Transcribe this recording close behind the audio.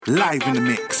Live in the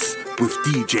mix with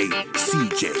DJ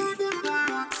CJ.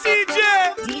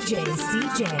 DJ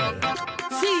CJ.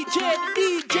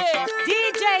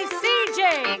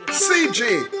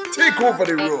 CJ, take over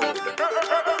the road.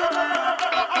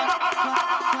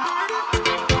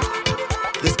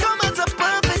 This come at a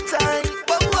perfect time.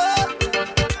 Whoa, whoa.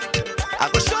 I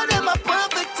will show them a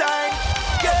perfect time.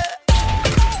 Yeah.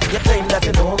 You claim that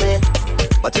you know me,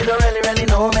 but you don't really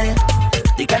know me.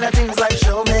 The kind of things like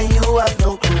show me, you have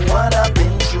no clue what I've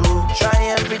been through.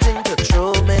 Try everything to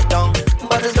throw me down,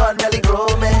 but it's God really grow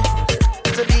me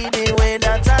to be the way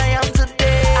that I am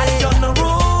today. I on the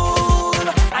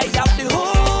road, I have the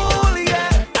whole,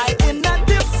 yeah. I in a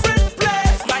different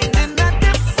place, mind in a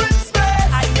different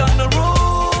space. I on the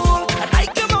road, and I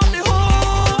come on the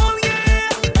whole,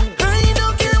 yeah. I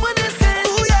don't care what they say,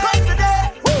 ooh, yeah. Cause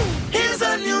today, woo, here's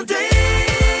a new day.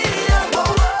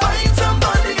 Find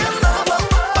somebody you love,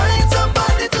 find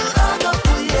somebody to hug up,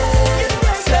 ooh, yeah.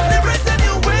 Celebrate a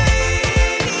new way,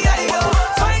 yeah, yo.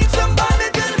 Find somebody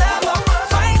to love,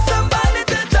 find somebody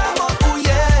to jam up, ooh,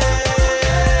 yeah.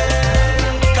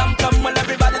 Come, well,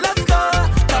 everybody, let's go.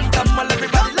 Come, well,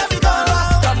 everybody, let's go.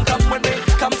 Come, when they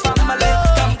come, family.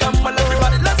 Come, well,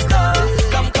 everybody, let's go.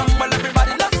 Come, well,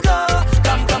 everybody, let's go.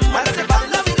 Come, well, everybody,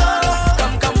 let's go.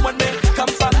 Come, when they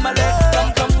come, family.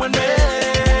 Come, when they.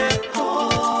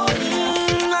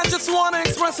 I just wanna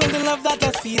express all the love that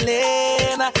I'm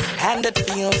feeling, and it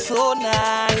feels so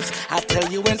nice. I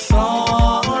tell you it's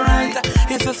alright.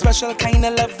 It's a special kind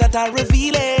of love that I'm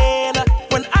revealing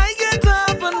when I get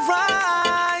up and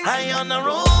rise. I on the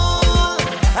road,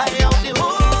 I out the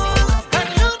hole, and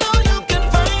you know you can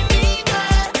find me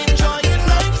there, enjoying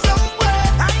life somewhere.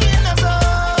 I in the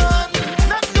sun,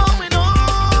 not going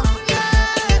home,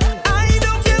 yeah. I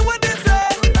don't care what they say,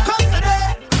 'cause today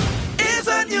is a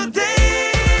new day.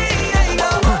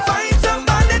 Find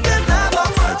somebody to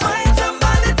love, find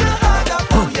somebody to hug up,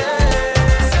 oh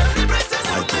yeah. Celebrate a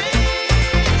new day.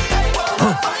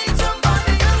 Find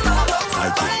somebody you love,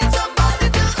 find somebody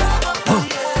to hug up, oh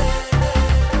yeah.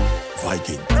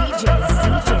 Viking, DJ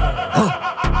CJ.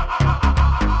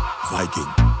 Viking.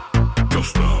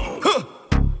 Just now.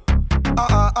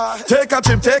 Take a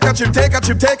chip, take a chip, take a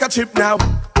chip, take a chip now.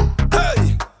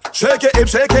 Hey, shake it, hip,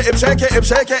 shake it, hip, shake it, hip,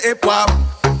 shake it, hip, wow.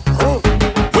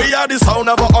 We are the sound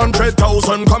of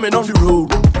 100,000 coming on the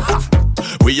road.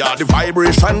 We are the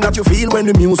vibration that you feel when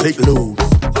the music loads.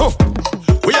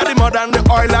 We are the mud and the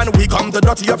oil and we come the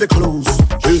dirty of the clothes.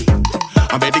 Hey.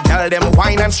 I made the girl them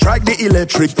wine and strike the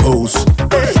electric pose.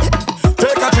 Hey.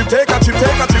 Take a chip, take a chip,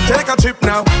 take a chip, take a chip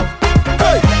now.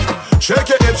 Hey, shake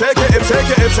it, hip, shake it, hip, shake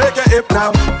it, hip, shake it, hip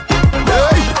now.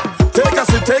 Hey, take a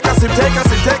sip, take a sip, take a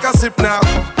sip, take a sip now.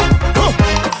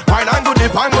 Wine and go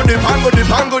dip, and go dip, and go dip,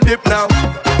 and go dip now.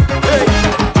 Hey,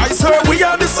 I swear we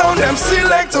are the sound them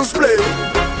selectors play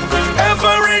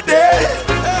every day,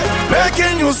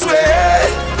 making you sway.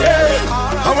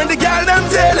 Yeah. And when the girl them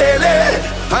telele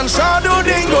and shadow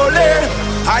dingole,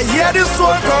 I hear the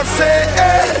soul God say,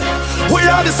 hey, we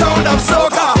are the sound of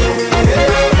soca.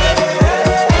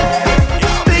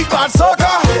 Big bad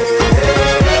soca.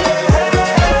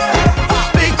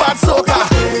 Big bad soca.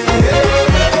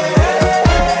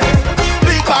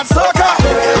 Big bad soca.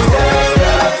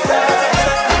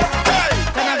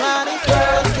 Carnival is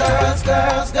girls, girls,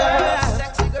 girls, girls.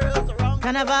 Sexy girls,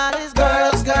 Carnival is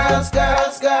girls, girls,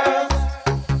 girls, girls.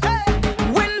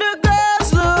 When the girls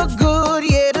look good,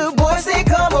 yeah, the boys they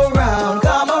come around,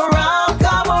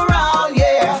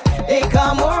 yeah, they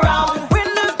come around. When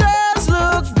the girls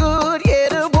look good, yeah,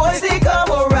 the boys they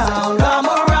come around,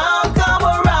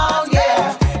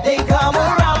 yeah, they come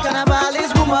around. Carnival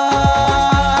is woman,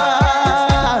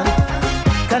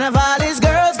 Carnival is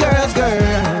girls, girls,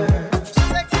 girls.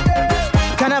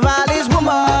 Carnival is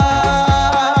woman,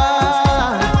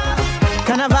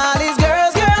 Carnival is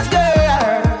girls, girls,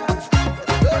 girls.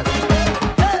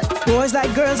 Boys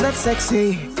like girls, that's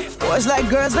sexy. Boys like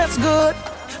girls, that's good.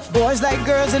 Boys like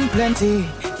girls in plenty.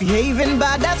 Behaving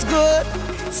bad, that's good.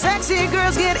 Sexy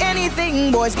girls get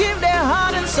anything. Boys give their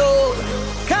heart and soul.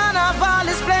 Carnival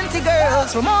is plenty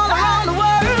girls from all around the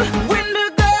world. When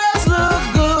the girls look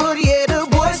good, yeah, the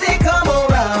boys they come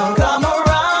around,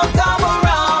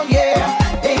 yeah,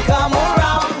 they come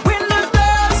around. When the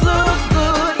girls look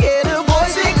good, yeah, the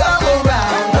boys they come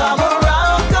around,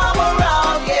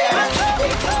 yeah.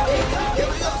 Here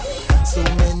we go. So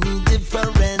many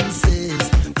differences,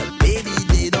 but baby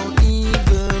they don't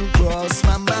even cross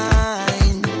my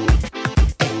mind.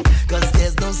 'Cause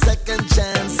there's no second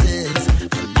chances,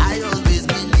 and I always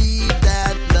believe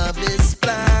that love is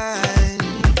blind.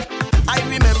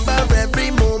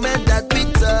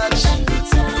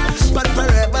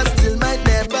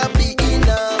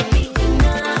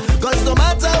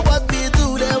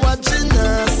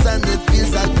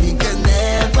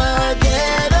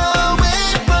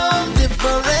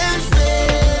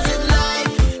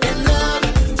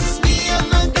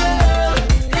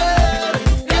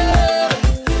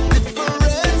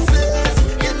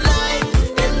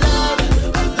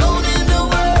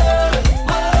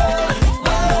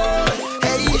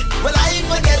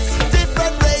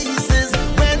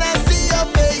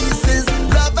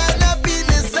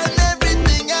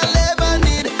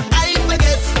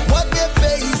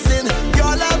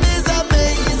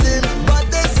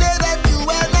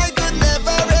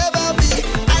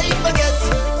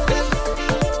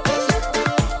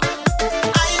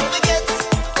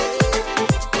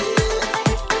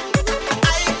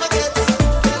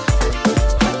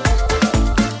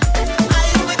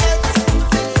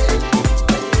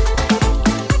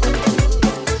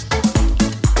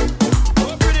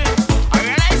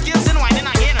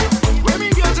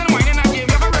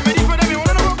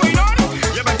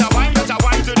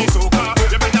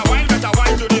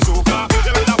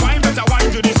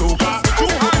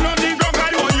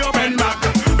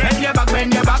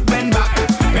 bend back.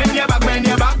 Bend your back, bend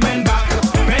your back, bend back.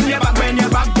 Bend your back, bend your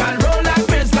back, girl. Roll like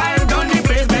baseline, down the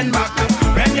place, bend back.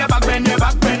 Bend your back, bend your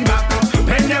back, bend back.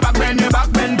 Bend your back, bend your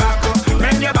back, bend back.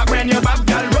 Bend your back, bend your back,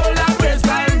 girl. Roll like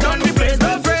baseline, down the place.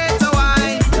 No afraid to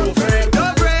whine, no afraid, no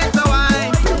afraid to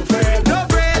whine, no afraid, no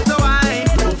afraid to whine,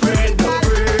 no afraid, no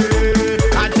afraid.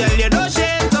 I tell you, no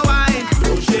shame to whine,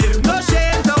 no shame, no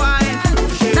shame to whine, no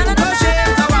shame, no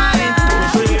shame to whine, no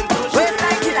shame, no shame.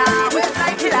 Waistline killer,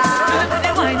 waistline killer. Kill them with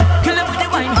the wine, kill them with the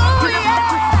wine, kill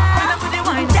them with the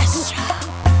wine. Yes,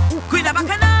 quit the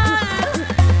bacchanal.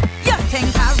 You think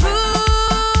I'm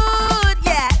rude?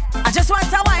 Yeah, I just want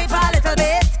to wine for a little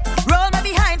bit. Roll me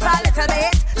behind for a little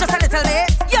bit, just a little bit.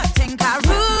 You think I'm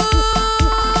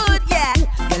rude? Yeah,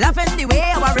 you're loving the way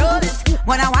how I roll it.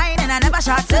 When I whine and I never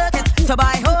short circuit, so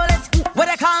boy hold it. What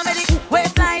I call me the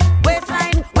waistline,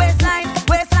 waistline, waistline,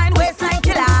 waistline, waistline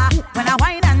killer. When I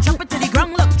whine and jump it to the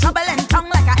ground, look trouble and tongue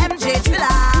like a MJ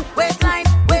thriller. Waistline,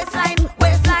 waistline,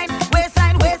 waistline,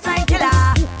 waistline, waistline killer.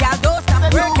 Yeah, those come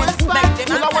working, make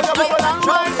them control.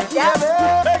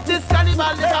 Yeah. Make this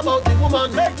carnival is about the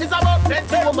woman. It's about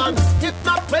plenty woman. If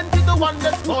not 20 to 1,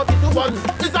 let's 40 to 1.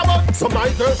 It's about so my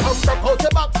girl come rock out your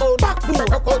backbone.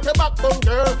 Rock out your backbone,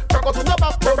 girl. Rock out your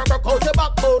backbone. Rock out your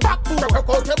backbone. Rock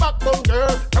out your backbone,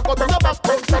 girl. Rock out your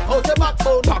backbone. Rock out your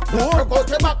backbone. Rock out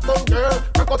your backbone, girl.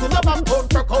 Rock out your backbone.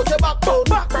 Rock out your backbone.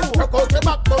 Rock out your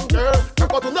backbone, girl.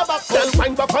 Rock out your backbone. Girl,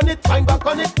 wind back on it, wind back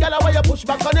on it. Girl, why you push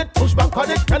back on it, push back on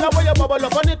it. Girl, why you bubble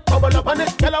up on it, bubble up on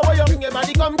it. Girl, why you bring your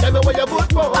body come, tell me where you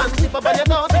good for. And tip up on your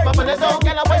toe, tip up on your toe.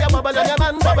 Girl, why you bubble on your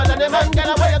man, bubble on your man.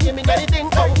 Girl, why you give me anything?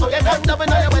 Oh, you done up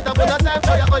and you wet up on yourself,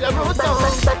 oh your roots on.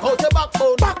 Rock out your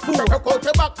backbone, rock out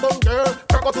your backbone, girl.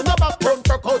 Rock out your backbone,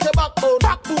 rock out your backbone,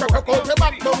 rock out your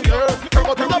backbone, girl. Rock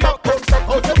out your backbone, rock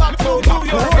out your backbone,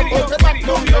 rock out your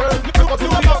backbone, girl. Rock out your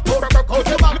backbone, rock out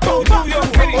your backbone, rock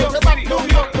out your backbone, girl.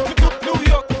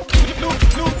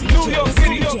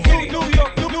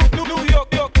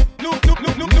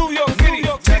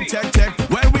 Check.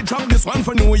 When we drop this one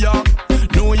for New York,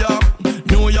 New York,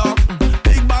 New York.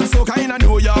 Big bag so kinda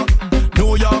New York,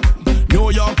 New York,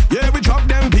 New York. Yeah, we drop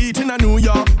them beat in a New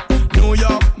York, New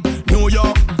York, New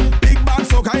York. Big bag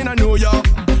so kinda New York,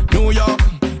 New York,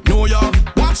 New York.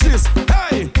 Watch this,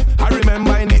 hey! I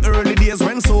remember in the early days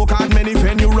when soca had many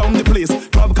venue round the place.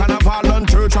 Club Carnival on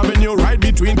Church Avenue, right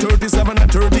between 37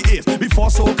 and 38. Before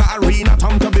soca arena,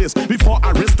 Tom to base. Before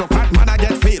aristocrat, man I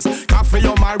get face. Cafe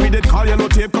you married it, call yellow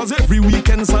tape. Cause every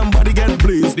weekend somebody get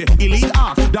blazed. The elite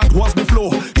arc, that was the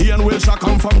flow. Ian Wilshire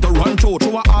come from Toronto.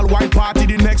 Through a all-white party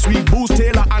the next week. Boost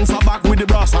Taylor answer back with the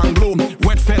brass and glow.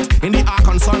 Wet fete in the arc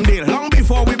on Sunday. Long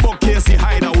before we book Casey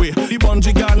Hideaway. The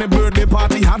Bungie Garden birthday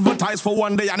party advertised for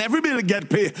one day and every bill get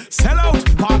paid. Sell out,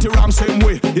 party ram same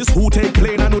way. It's who take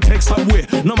plane and who take subway.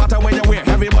 No matter where you wear,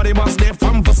 everybody must stay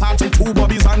from Versace to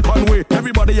Bobby's and Conway.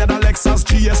 Everybody had a Lexus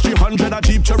GS300, a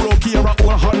Jeep Cherokee or a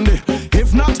old Hyundai.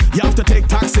 If not, you have to take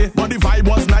taxi. But the vibe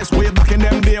was nice way back in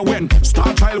them day when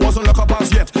Star Child wasn't look up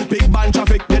as yet. Big band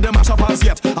traffic didn't mash up as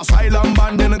yet. Asylum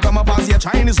band didn't come up as yet.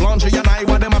 Chinese laundry and I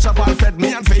were they mash up and fed.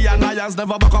 Me and Faye and Ayers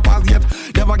never back up as yet.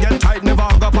 Never get tight, never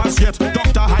hug up as yet.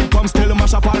 Dr. Hyde come still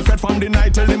mash up and fed from the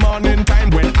night till the morning time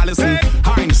when Alison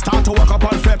Hines start to walk up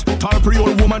and fed. Tall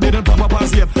Creole woman didn't pop up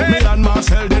as yet. Made and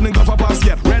Marshall didn't go up as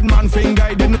yet. Red man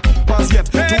finger didn't pop as yet.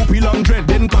 2P long dread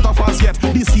didn't cut off as yet.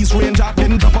 Deceased Ranger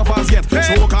didn't drop off as yet.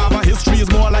 So cover history is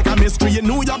more like a mystery. In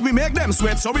New York we make them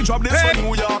sweat, so we drop this for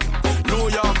New York, New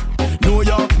York, New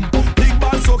York. Big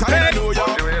bad so kinda New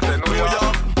York, New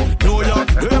York, New York.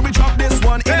 Where we drop this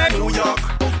one in a New York,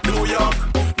 New York,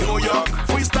 New York.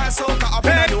 Freestyle soca up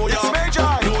in a New York,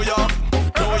 New York,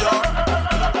 New York.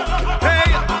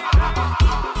 Hey.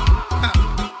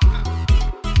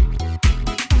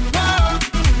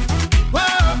 Whoa,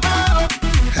 whoa,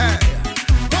 hey.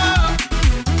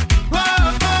 Whoa.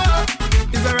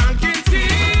 It's a ranking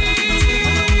team.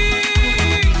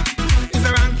 It's a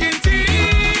ranking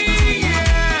team. Yeah.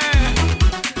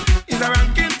 It's a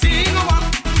ranking team.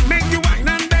 Make you wine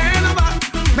and bend over.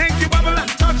 Make you bubble and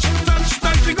touch.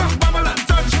 You go bubble and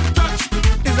touch.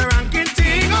 It's a ranking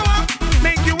team.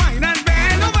 Make you wine and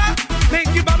bend over.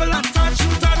 Make you bubble and touch.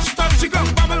 You go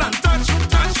bubble and touch.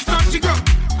 You go.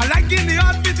 I like in the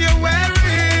outfit you're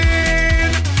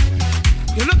wearing.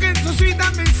 You're looking so sweet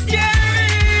and me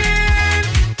scaring.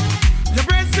 Your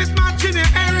bracelet matching your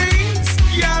earrings.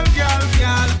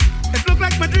 Girl. It look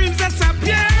like my dreams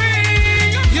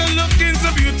disappearing. You're looking so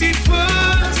beautiful.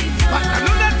 But I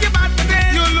know that you're bad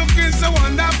today. You're looking so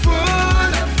wonderful.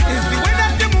 It's the way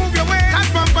that you move your way. That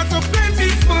bumper so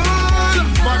plentiful.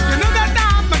 But you know that I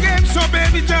have my game. So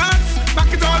baby just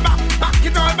back it all back. Back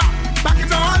it all back.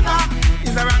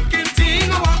 It's a ranking thing.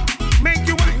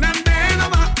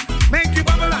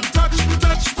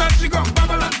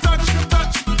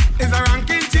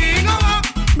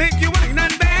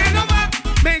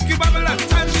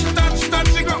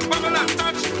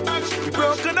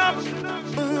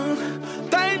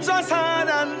 Times was hard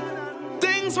and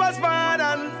things was bad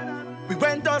and we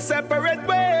went our separate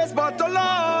ways, but the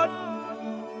Lord,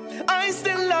 I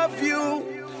still love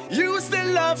you, you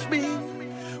still love me,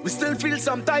 we still feel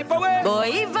some type of way.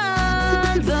 Boy,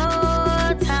 even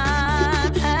though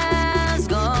time has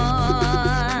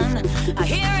gone, I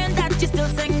hearing that you're still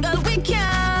single, we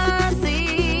can't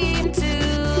seem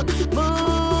to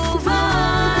move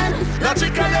on.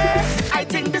 Logically, I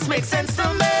think this makes sense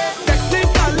to me.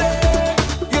 Technically,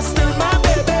 you're still my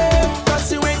baby,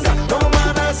 'cause you ain't got no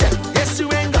manners yet. Yes,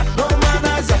 you ain't got no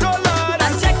manners yet. Oh Lord,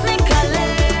 And technically,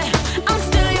 I'm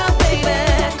still your baby,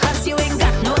 'cause you ain't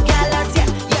got no galas yet.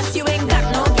 Yes, you ain't got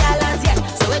no galas yet.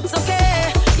 So it's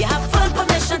okay, you have full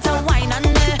permission to whine on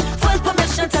me, full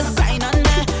permission to grind on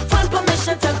me, full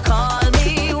permission to call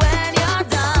me when you're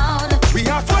down. we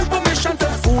have full permission to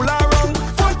fool around,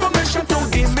 full permission to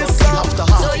give me some.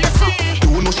 So you see,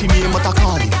 Don't know she name but I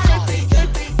call it.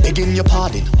 Begging your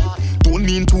pardon. Don't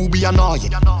mean to be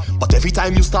annoying, but every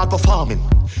time you start performing,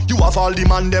 you have all the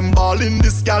man them balling.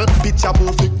 This gal picture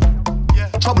perfect.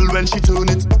 Trouble when she turn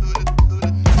it.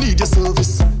 Need your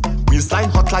service. We'll sign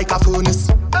hot like a furnace.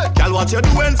 Gal, what you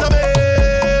doing to me?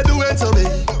 Doing to me.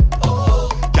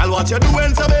 Gal, what you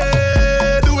doing to me?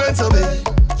 Doing to me.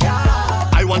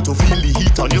 I want to feel the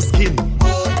heat on your skin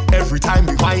every time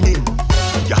we whining.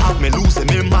 You have me losing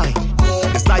my mind.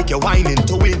 It's like you're whining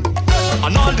to win.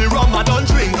 And all the rum I don't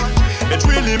drink, it's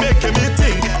really making me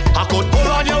think. I could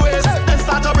pull on your waist and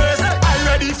start a race. I'm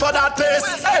ready for that place.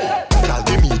 Hey, girl,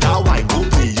 give me that wine, go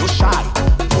play you shy.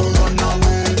 Don't run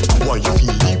away. Boy, you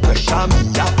feel the pressure me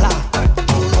apply.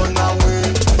 Don't run away.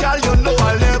 Girl, you know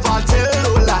I'll never tell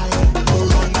no lie. Don't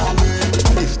run away.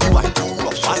 If the wine too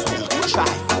rough, I still go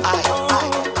try.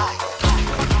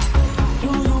 Do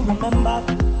you remember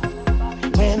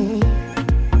when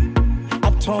I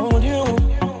told you,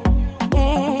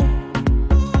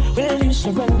 will you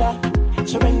surrender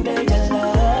your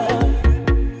love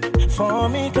for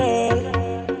me, girl?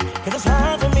 'Cause it's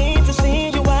hard for me to see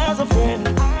you as a friend.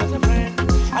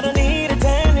 I don't need it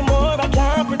anymore, I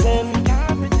can't pretend.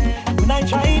 When I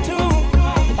try to,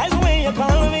 that's when you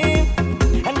call me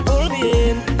and pull me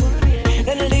in,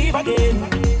 then leave again.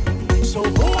 So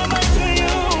who am I to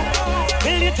you?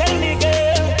 Will you tell me,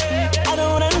 girl? I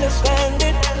don't understand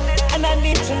it, and I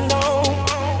need to know.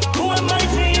 Who am I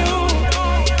to you?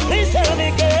 Please tell me,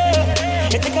 girl.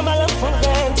 You think I'm a love for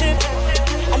granted,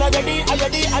 and I'm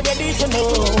ready to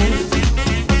know.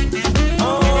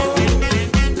 Oh,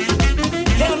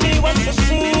 tell me what's the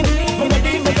scene. I'm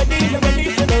ready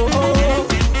to know.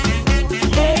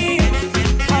 Hey,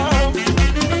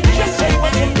 just say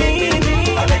what you mean.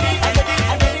 I'm ready.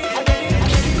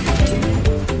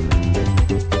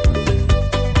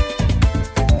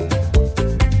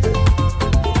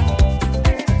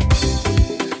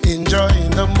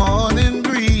 Enjoying the morning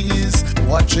breeze,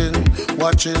 watching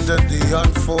the day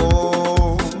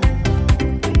unfold.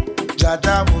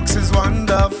 Jaja works is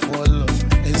wonderful.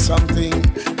 It's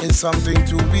something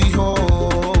to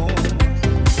behold.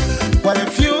 Well,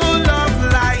 if you love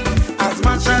life as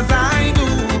much as I do,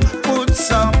 put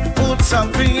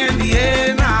something in the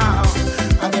air now.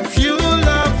 And if you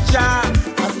love Jah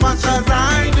as much as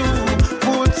I do,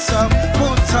 put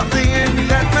something in the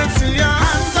air. Let me see your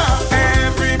hands up,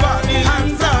 everybody.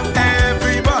 Hands up,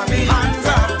 everybody. Hands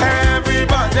up,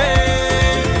 everybody.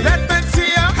 Let me see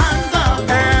your hands up,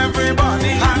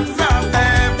 everybody. Hands up,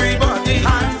 everybody.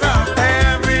 Hands up,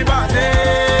 everybody.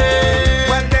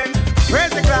 Well then,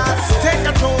 raise the glass, take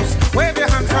a toast, wave your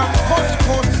hand from coast to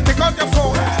coast. Take out your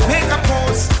phone, make a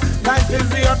post. Life is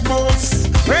the utmost.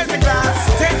 Raise the glass,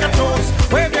 take a toast,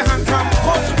 wave your hand from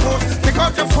coast to coast. Take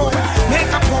out your phone,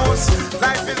 make a post.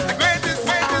 Life is the greatest.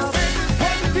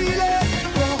 One feeling,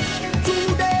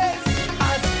 2 days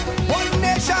as one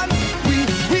nation. We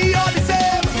are the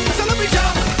same. So let me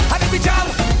jam, and let me jam,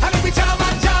 and let me jam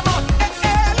and jam.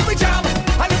 Let me jam,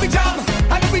 and let me jam,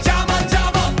 and let me jam and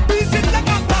jam. Beat it like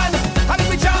a pan, and let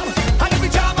me jam, and let me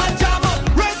jam and jam.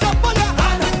 Raise up on your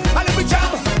hand, and let me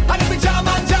jam, and let me jam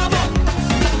and jam.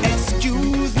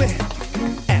 Excuse me,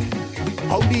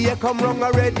 how do you come wrong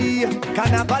already?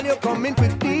 Carnival, you coming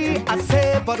quickly. I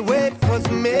say, but wait for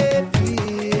maybe.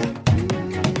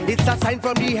 It's a sign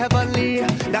from the heavenly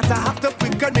that I have to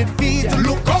quicken my feet.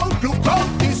 Look out,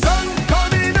 the sun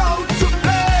coming out to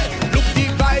play. Look, the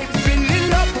vibes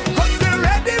filling up, 'cause we're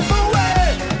ready for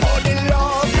way. Pour the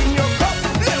love in your cup,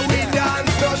 let we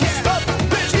dance, don't stop.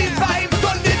 Let the vibes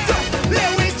turn it up,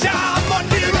 let we jam on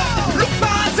the road. Look,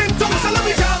 pass in tongue, so let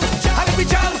me jam, and let me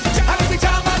jam, and let me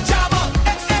jam and jam.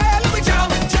 Let me jam,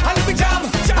 and let me jam,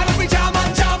 and let me jam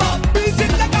and jam. Beat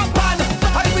it like a pan,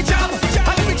 and let me jam,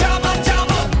 and let me jam and jam.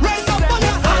 Raise up on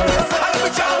your hand.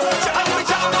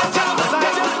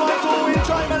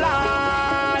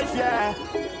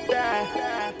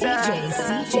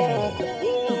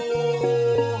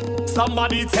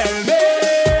 Somebody tell me,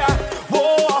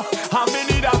 whoa, I'm in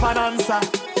need of an answer.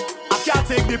 I can't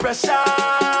take the pressure.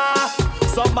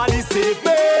 Somebody save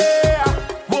me,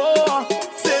 whoa,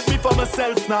 save me from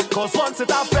myself now. Cause once it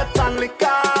I fed and liquor,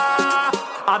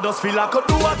 I just feel I could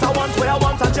do what I want, where I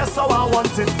want, and just how I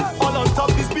want it. All on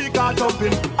top, the speaker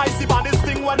jumping. I see by this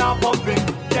thing when I'm pumping,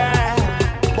 yeah.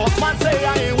 Boss man say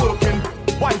I ain't working.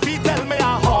 Wifey tell me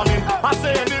I'm horning. I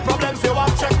say any problems, you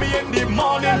want check me in the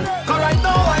morning. Cause right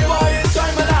now I want to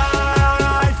enjoy my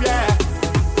life, yeah.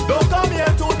 Don't come here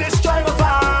to destroy my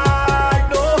vibe,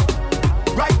 no.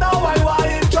 Right now I want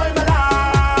to enjoy my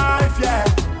life, yeah.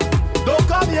 Don't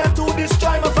come here to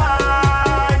destroy my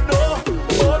vibe, no.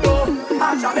 Oh no,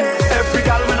 every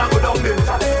girl when I go down there,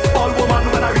 all woman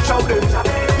when I reach out there.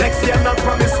 Next year not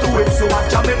promise to it, so I'm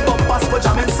jamming bumpers for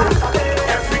jamming silk.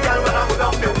 Every girl when I go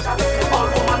down there, all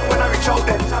woman when I reach out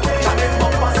there, jamming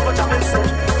bumpers for jamming silk,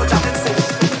 for jamming silk.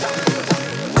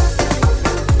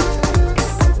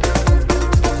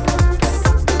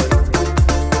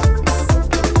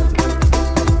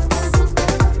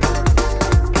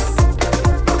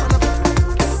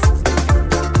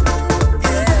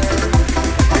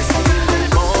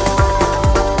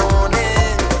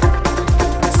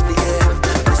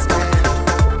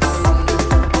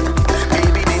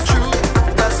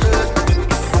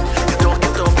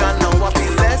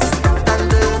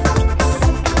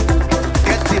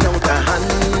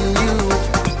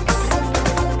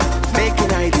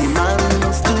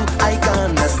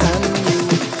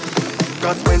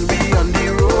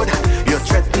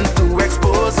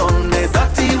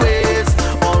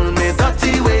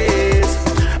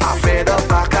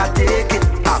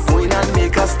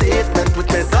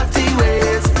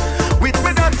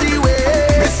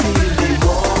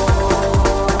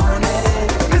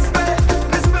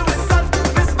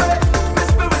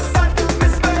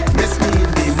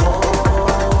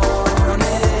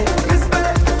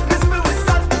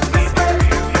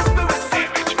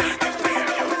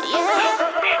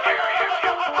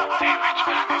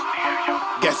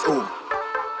 Guess who?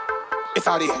 It's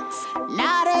audience.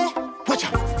 Naughty. Watch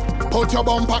out. Put your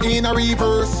bumper in a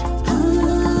reverse.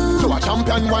 So a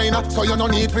champion whiner, so you no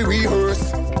need to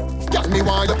rehearse. Get me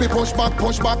why you push back,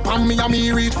 pan me and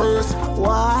me reach first.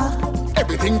 What?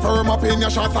 Everything firm up in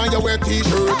your shots and your wet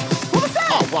t-shirt.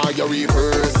 I want you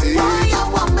reverse it. Why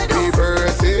you want me to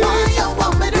reverse it? Why you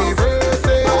want me to reverse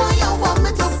it? Why you want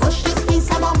me to push this piece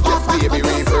of bumper back? Just baby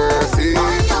reverse it.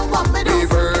 Why you want me to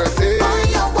reverse it? Why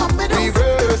you want me to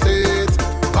reverse it?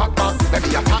 Back, let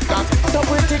me attack that. So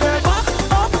pretty girl, back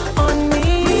up on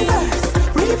me.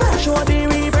 Reverse, show the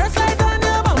reverse like on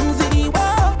your bouncy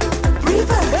wall.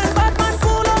 Reverse, then Batman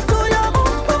pull up to your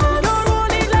bumper. You're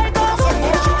rolling like a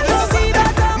bumper. You see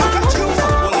that I'm a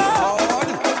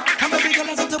I'm a big girl,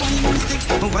 I said to wine and stick.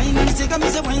 Wine and stick, I'm a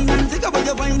wine and stick. About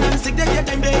your wine and stick, take your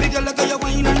time, baby girl, look at your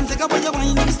wine and stick. About your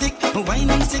wine and stick,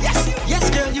 yes,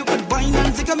 girl, you could wine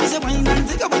and stick. I'm a wine and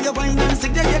stick. About your wine and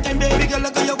stick, take your time, baby girl,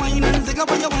 look at your wine and stick.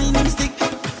 About your wine and stick.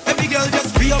 Every girl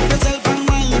just free up yourself and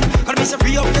wine. Gotta be so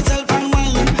free up yourself and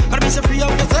wine. Gotta be so free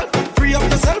up yourself, free up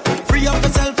yourself, free up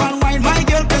yourself and wine. My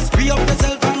girl, just free up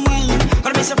yourself and wine.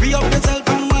 Gotta be so free up yourself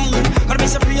and wine. Gotta be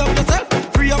so free up yourself,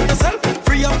 free up yourself,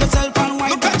 free up yourself and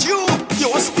wine. Look at you,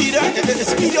 you a speeder, the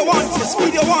speed you want, the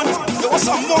speed you want. You want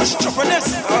some more stuffiness,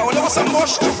 you want some more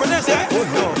stuffiness, yeah.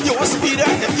 You a speeder,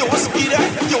 you a speeder,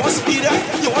 you a speeder,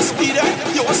 you a speeder,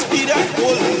 you a speeder.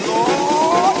 Oh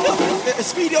Lord, the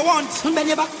speed you want. Bend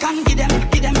your back and give them,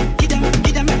 give them, give them,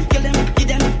 give them, give them, give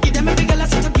them, give them. Every girl I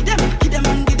say to give them, give them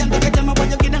and give them. Take them about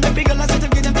you, give them. Every girl I say to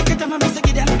give them, take them and say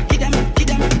give them, give them, give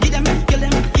them, give them, give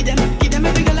them, give them, give them.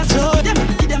 Every girl I say to give them,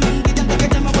 give them and give them.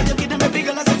 Take them about you, give them. Every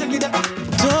girl I say to give them.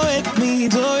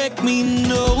 Don't wake me,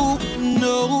 no,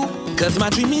 no, 'cause my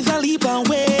dream is a leap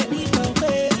away.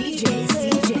 DJ.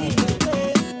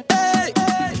 Hey,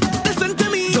 listen to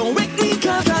me. Don't wake me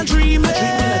 'cause I dream.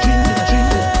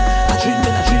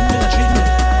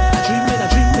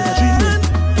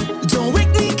 Don't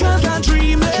wake me 'cause I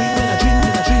dream.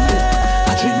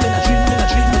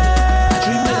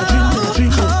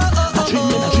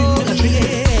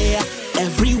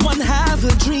 Everyone has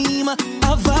a dream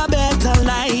of a better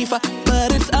life,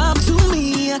 but it's up to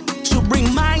me to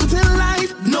bring mine to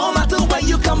life. No matter where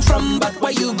you come from, but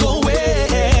where you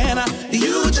going,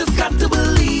 you just got to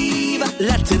believe.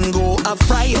 Letting go of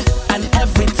pride, and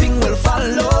everything will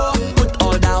follow. Put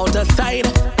all doubt aside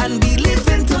and believe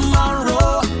in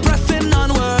tomorrow. Pressing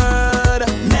onward,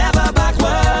 never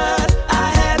backward. I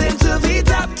head into the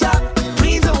top.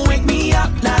 Please don't wake me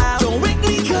up now. Don't wake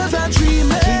me 'cause I dream.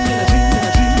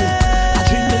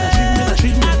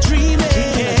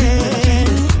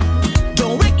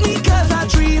 Don't wake me 'cause I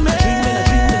dream.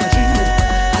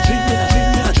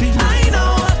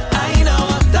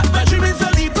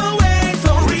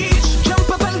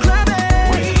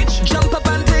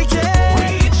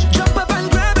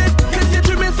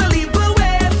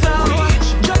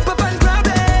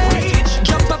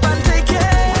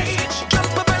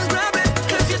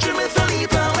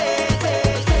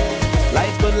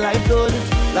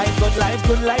 good, life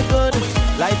good, life good.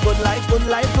 Life good, life good,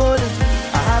 life good.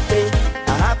 A happy,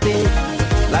 a happy.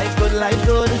 Life good, life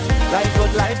good. Life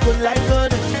good, life good, life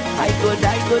good. I good,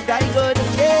 I good, I good.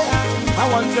 Yeah. I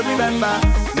want you to remember,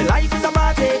 my life is a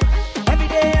party. Every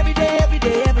day, every day, every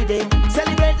day, every day.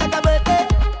 Celebrate like a birthday.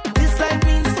 This life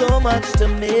means so much to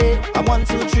me. I 1,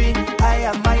 2, 3. I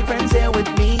have my friends here with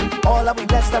me. All are we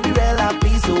blessed and we real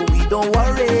happy, so we don't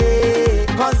worry.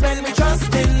 Cause when we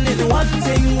trust in one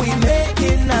thing, we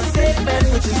making a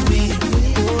statement, which is we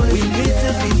need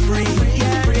to be free.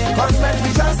 Cause when we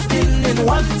trust in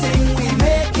one thing, we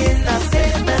making a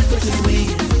statement, which is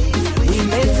we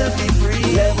made to be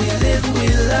free. Yeah, we live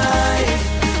with life,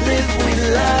 live with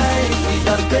life. We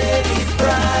done pay the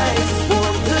price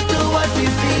to do what we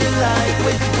feel like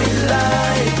with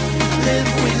life, live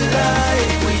with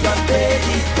life. We done pay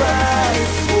the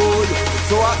price.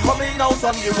 So I'm coming out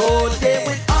on the road there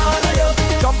with all of you,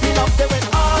 jumping up there with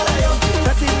all of you,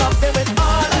 setting up there with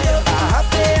all of you.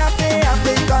 Happy, happy,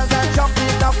 happy, cause I'm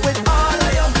jumping up with all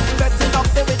of you, setting up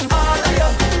there with all of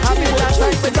you, happy last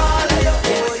night with all of you.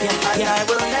 Oh yeah, and I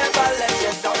will never let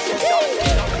you down,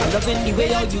 I'm loving the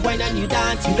way how you whine and you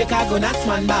dance, you make a gunnas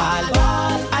man ball.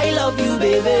 I love you,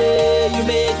 baby, you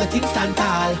make the thing stand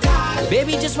tall.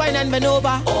 Baby, just whine and bend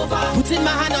over. Putting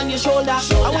my hand on your shoulder.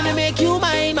 I wanna make you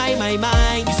mine,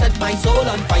 mine. You set my soul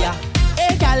on fire.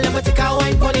 Hey, girl, let me take a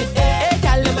wine on it. Hey,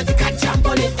 girl, let me take a jump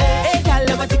on it. Hey, girl,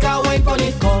 let me take a wine on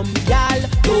it. Come, girl,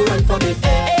 don't run from it.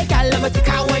 Hey, girl, let me take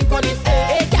a wine on it.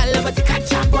 Hey, girl, let me take a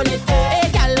jump on it. Hey,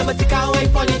 girl, let me take a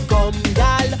wine on it. Come,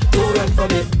 girl, don't run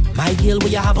from it. My girl,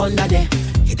 what you have under there?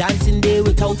 You dancing there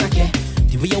without a care.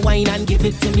 The way you whine and give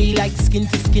it to me like skin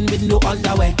to skin with no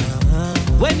underwear.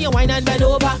 When you whine and bend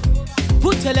over,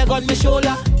 put your leg on my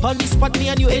shoulder. On the spot me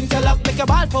and you interlock. Make a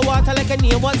ball for water like a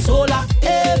name one solar.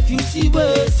 If you see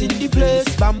words in the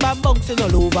place, bam bam bouncing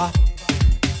all over.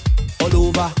 All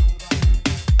over.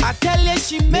 I tell you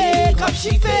she make up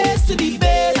she face to the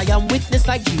base. I am witness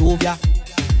like Jehovah.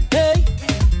 Hey,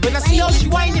 when I see how she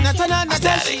whining, I turn on and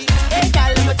tell she, hey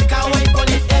girl, let me take a wine on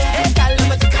it. Hey girl, let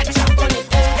me take a jump on it.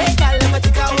 Hey girl, let me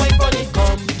take a wine on it.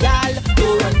 Come girl,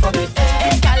 don't run from it.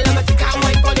 Hey girl, let me take a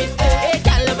wine on it. Hey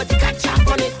girl, let me take a jump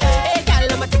on it. Hey girl,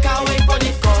 let me take a wine on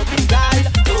it. Come girl,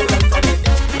 don't run from it.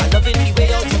 I love it the way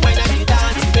how you whine and you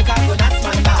dance. You make a go dance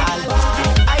man ball.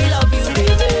 I love you,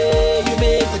 baby. You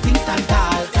make the thing stand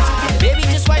tall. Baby,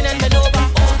 just whine and bend over.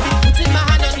 Putting my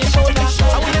hand on your shoulder.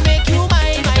 I wanna make you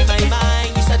mine.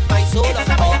 You set my soul on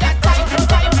fire. That time.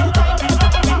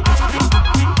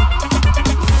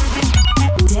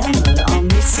 Download all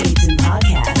mixtapes and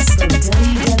podcasts from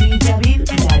www.djcj.com.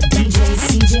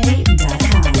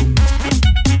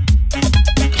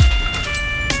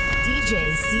 DJ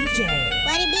CJ.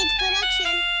 Body Beats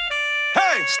Production.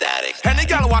 Hey, static. Any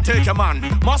girl want take your man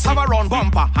must have a round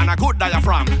bumper and a good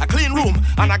diaphragm, a clean room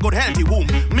and a good healthy womb.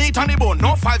 Meat on the bone,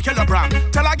 no 5 kilogram.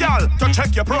 Tell a girl to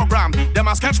check your program. Them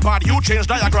a sketch pad, you change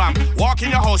diagram. Walk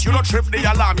in your house, you don't trip the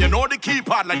alarm. You know the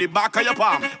keypad like the back of your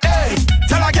palm. Hey,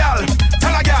 tell a girl,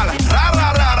 ra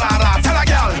ra ra ra ra. Tell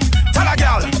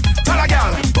a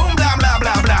girl, boom blah blah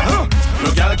blah blah.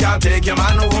 No girl can take your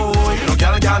man away. No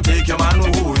girl can take your man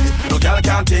away. No girl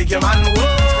can take your man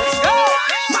away.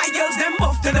 My girls them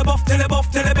buff till the buff till the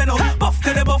buff till the beno. Buff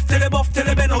till the buff till the buff till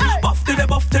the beno. Buff till the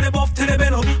buff till the buff till the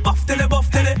beno. Buff till the buff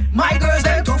till the. My girls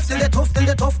them tough till the tough till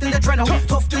the tough till the treno.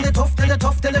 Tough till the tough till the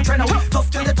tough till the treno. Tough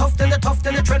till the tough till the tough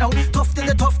till the treno. Tough till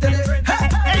the tough till the.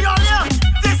 Hey y'all, yeah,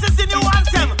 this is the new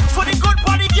anthem for the good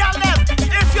body girl them.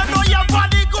 If you know your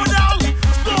body good now,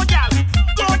 go girl,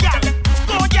 go girl,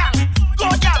 go girl, go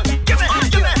girl. Give me.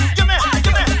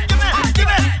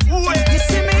 You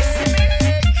see me?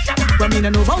 But me no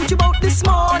know about you about this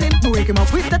morning. Me wake him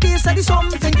up with the taste of the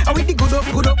something. And with the good up,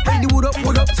 with the wood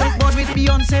up. Surfboard with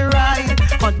Beyonce ride.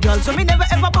 Hot girl, so me never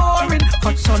ever boring.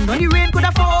 Hot sun, when the rain could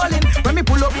have fallen. When me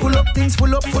pull up, things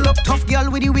full up. Tough girl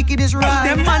with the wickedest ride.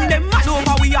 Them mad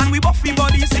over we and we buffy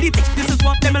bodies. Say the this is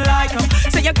what them like.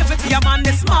 Say you give it to your man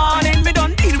this morning. Me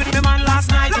don't deal with me man last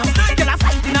night. Girl I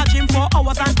fight in a gym for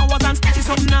hours and steady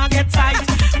something I get tight.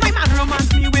 My man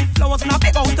romance me with flowers and I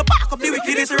beg out to back up the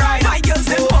wickedest ride. My girls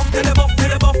them buff till the buff till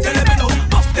the buff till the beno.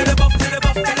 Buff till the buff till the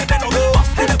buff till the beno. Buff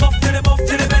till the buff till the buff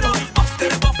till the beno. Buff till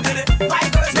the buff till the. My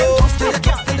girls them buff till the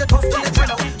tough till the tough till the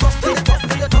treno. Buff till the tough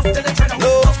till the tough till the treno.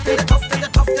 Buff till the tough till the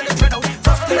tough till the treno.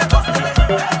 Buff till the tough till the.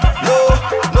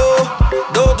 No,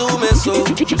 don't do me so.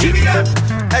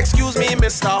 Excuse me,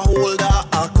 Mr. Holder,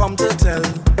 I come to tell.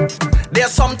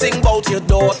 There's something about your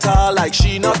daughter, like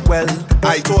she not well.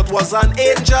 I thought was an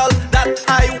angel that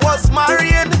I was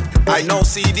marrying. I now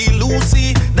see the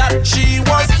Lucy that she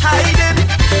was hiding.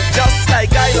 Just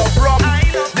like I love rum,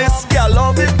 this girl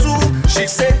love it too.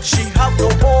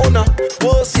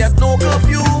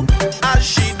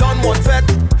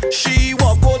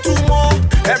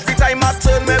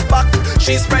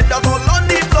 out all on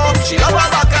the floor. She love a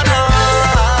bacchanal.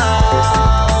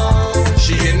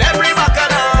 She in every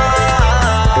bacchanal.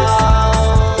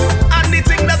 And the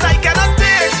thing that I cannot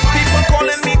take, people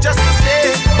calling me just to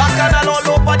stay. Bacchanal all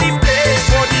over the place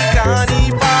for the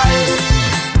carnival.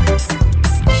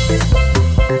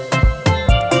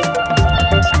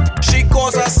 She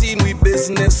cause a scene with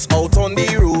business out on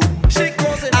the road.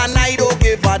 And I don't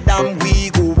give a damn, we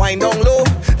go wind down low.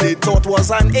 They thought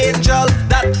was an angel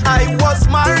that I was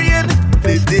marrying.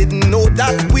 They didn't know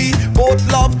that we both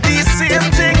love the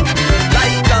same thing.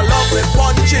 Like I love it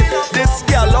punching, this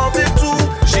girl love it too.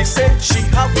 She said she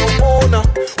have no owner,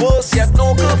 worse yet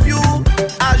no curfew.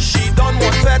 As she done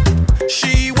one fet,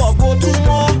 she will go to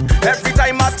more. Every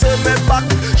time I turn my back,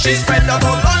 she spread out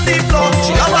all on the floor.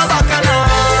 She have a bacchanal.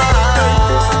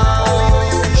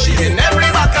 She in every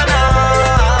bacchanal.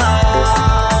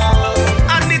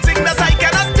 And the thing that I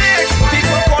cannot take,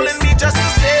 people calling me just to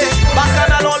stay.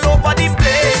 Bacchanal all over the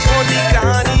place for the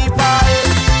carnival.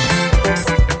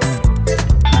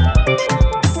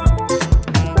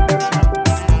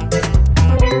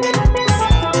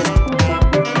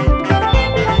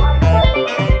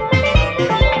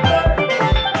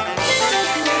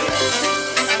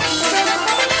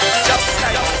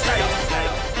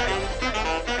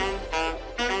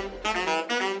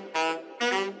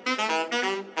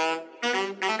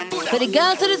 For the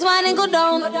girls to this wine and go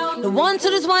down, the one to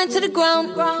this wine to the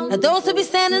ground. Now those who be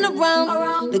standing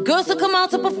around, the girls who come out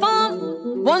to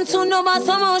perform. One to know about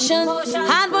some motion,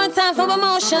 hard one time for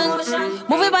promotion.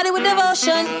 Move your body with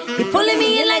devotion, he pulling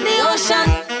me in like the ocean.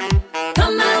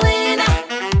 Come my way now,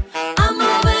 I'm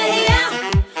over here.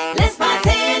 Let's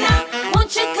party now,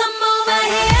 won't you come over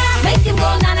here? Make him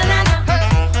go na na na na,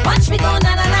 watch me go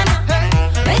na na na na.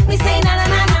 Make me say na na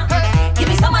na na, give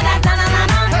me some of that na na na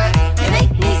na. You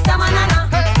make me stamina,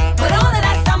 put all of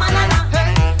that stamina.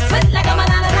 Sweat like a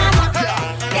banana,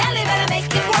 girl, you better make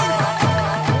it move.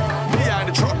 Behind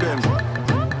the truck them,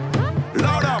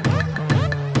 loud up.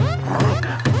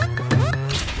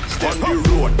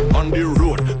 On the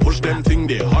road, push them thing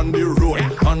there. On the road,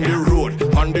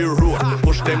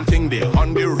 push them thing there.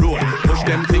 On the road, push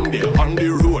them thing there. On the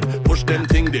road, push them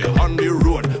thing there. On the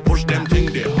road, push them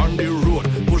thing there. On the road,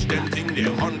 push them thing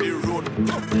there. On the road.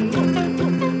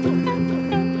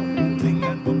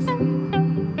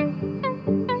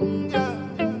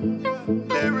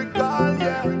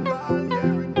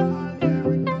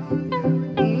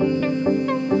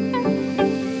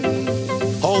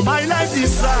 Oh, my life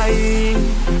is flying.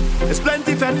 There's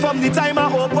plenty fed from the time I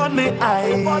open my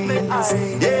eyes.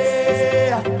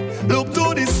 Yeah, look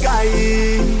to the sky.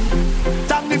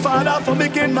 Thank the Father for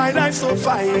making my life so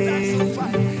fine.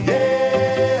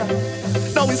 Yeah,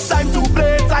 now it's time to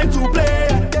play, time to play.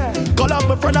 Call up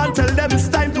my friend and tell them it's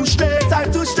time to stay,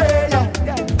 time to stay. Yeah.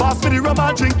 Pass me the rum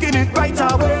and drinking it right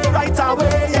away,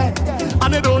 yeah.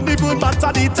 And it don't even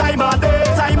matter the time of day,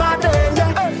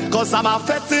 yeah. Cause I'm a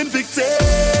fetting victim,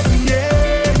 yeah.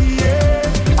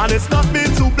 And it's not me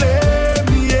to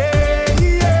blame,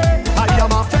 yeah. I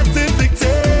am a fetting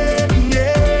victim,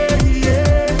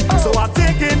 yeah. So I'm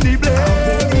taking the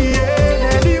blame,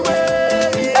 yeah.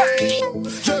 Anyway, yeah.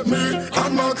 Yeah, me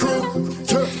and my crew,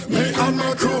 yeah, me and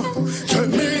my crew, yeah,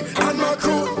 me and my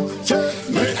crew, yeah,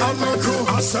 me and my crew.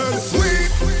 I said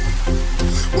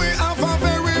we have a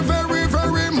very, very,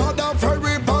 very mother,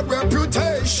 very bad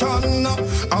reputation.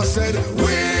 I said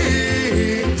we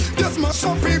just mash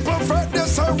up people fret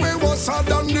this and we was sad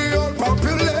than the whole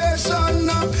population.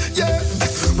 Yeah,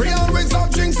 we always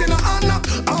have drinks in our hand,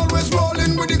 always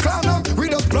rolling with the clan. We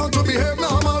just plan to behave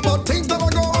normal, but things never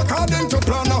go according to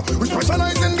plan. We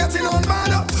specialize in getting on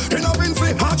bad. In a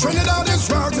Vinci, hard Trinidad is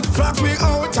route, flags me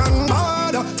out and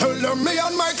mad. Tell them me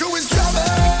and my crew is trouble.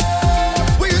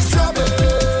 We is trouble.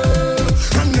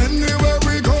 And anywhere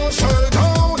we go, shell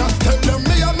down. Tell them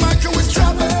me and my crew is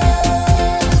trouble.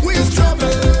 We is trouble.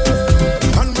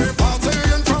 And we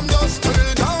partying from dusk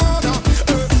till dawn. I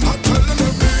tell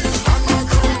them me and my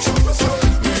crew trouble.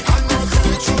 Me and my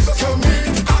crew trouble. Me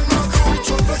and my crew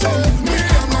trouble. Me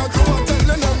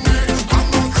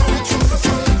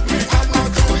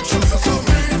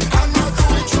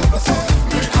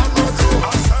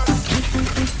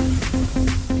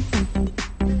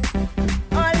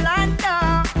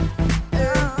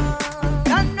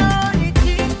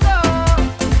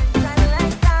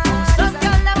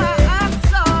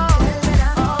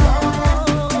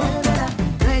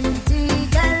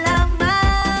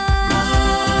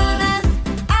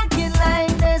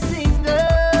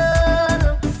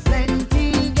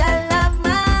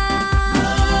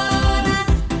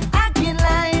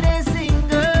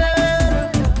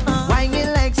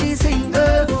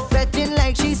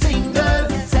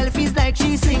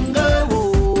single.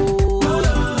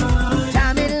 Oh.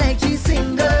 Jamming like she's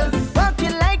single,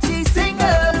 walking like she's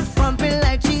single, pumping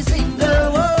like she's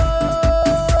single.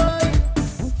 Oh.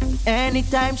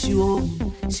 Anytime she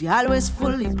home, she always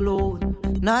fully clothed,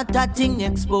 not a thing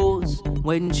exposed.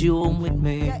 When she home with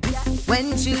me,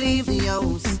 when she leave the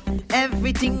house,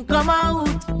 everything come out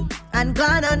and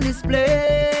gone on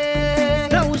display.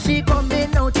 Now she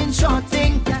coming out in short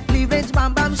thing, cleavage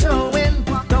bam bam showing,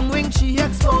 tongue ring she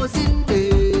exposing.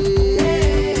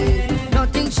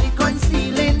 Nothing she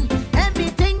concealing,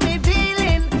 everything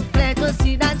revealing. Glad to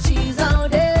see that she's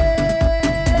out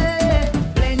there.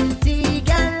 Plenty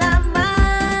gal a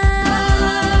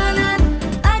man,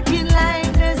 acting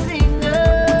like the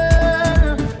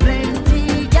single.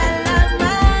 Plenty gal a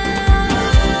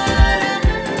man,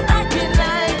 acting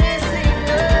like the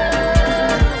single.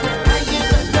 Acting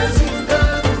like the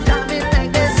single, jamming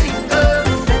like the single,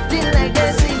 acting like the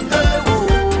single.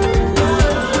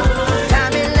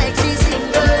 Jamming like she's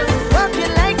single,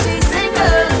 walking like she's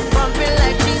single, pumping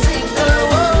like she's single.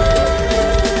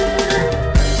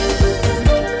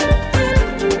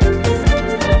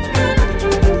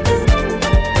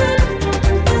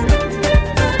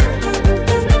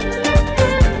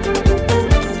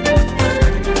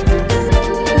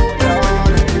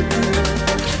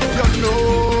 You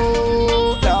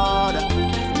know, Lord,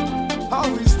 how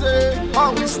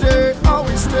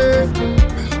we stay.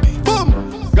 Boom!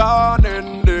 Gone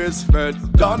in this bed,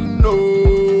 don't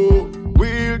know.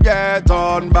 We'll get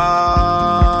on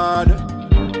bad.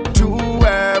 To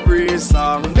every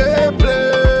song they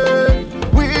play,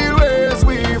 we'll raise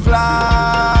we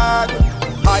flag.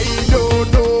 I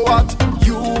don't know what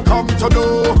you come to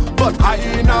know, but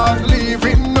I not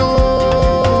leaving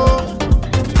no.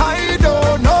 I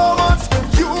don't know what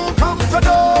you come to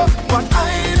know, but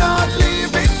I not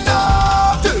leaving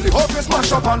now. Till the hope is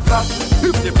mash up and flat.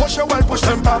 If they push you well, push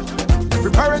them back.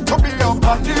 Preparing to be up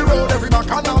on the road, every back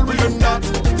and all we in that.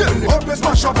 Till the hope is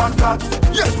mash up and flat.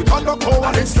 Yes, we can't go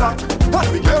and it's slack. And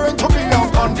we preparing to be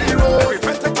up on the road, every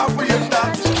better and we in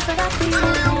that.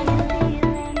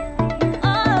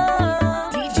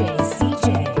 DJ CJ.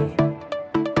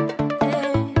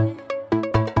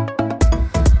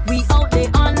 We out there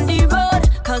on the road,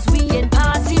 cause we in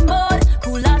party mode.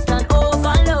 Coolest and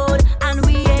overload, and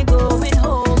we ain't going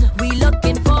home. We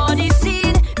looking for the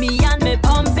scene, me and me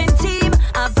pumping team.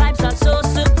 Our vibes are so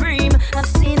supreme, I've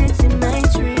seen it in my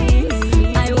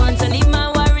dream. I want to leave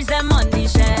my worries them on the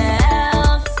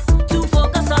shelf, to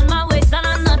focus on my ways and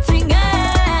on nothing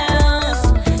else.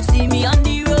 See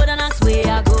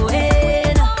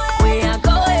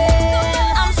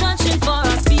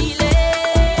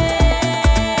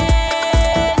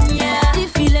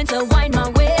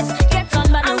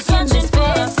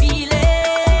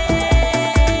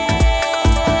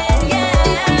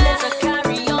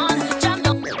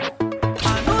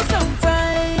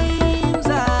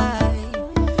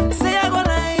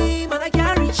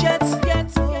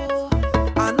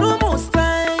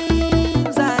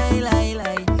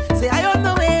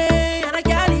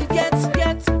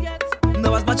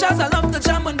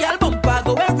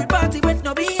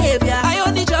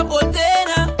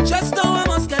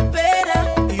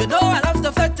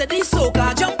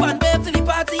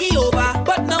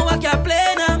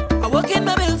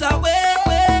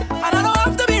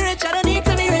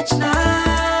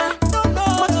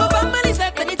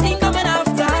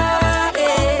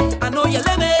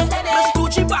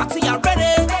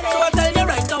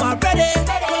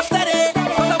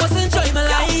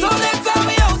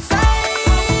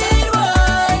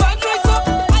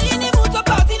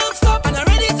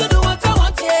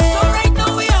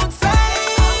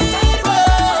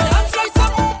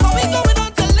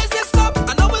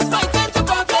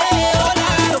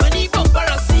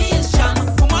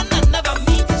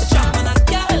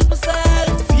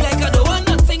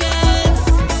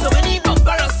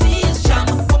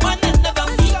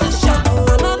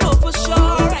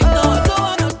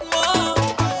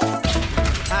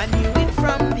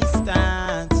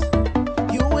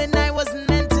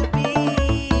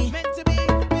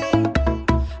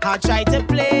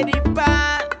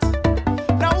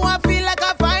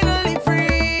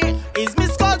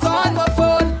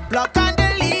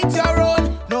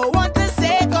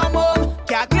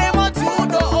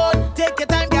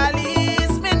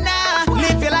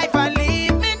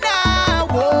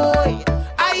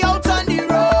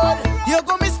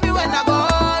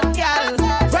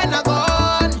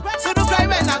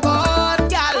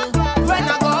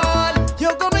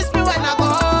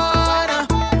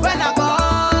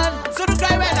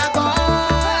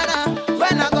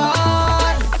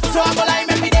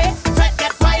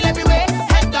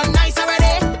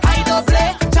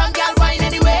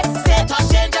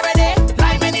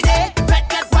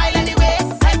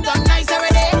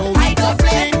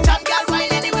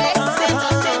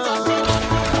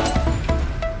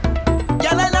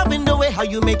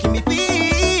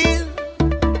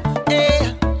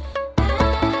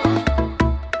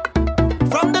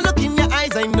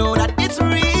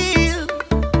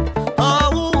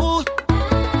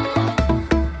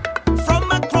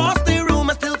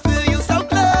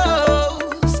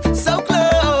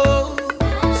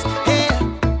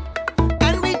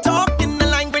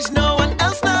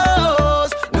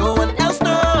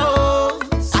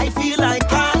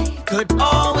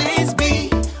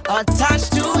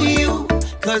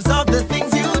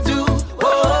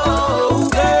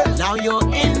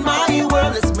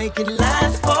it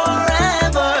last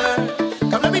forever.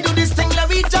 Come let me do this thing, let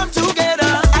me jump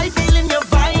together. I feel in your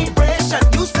vibration.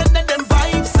 You said that them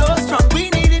vibes so strong. We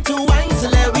needed to wine, so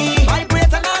let we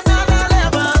vibrate on another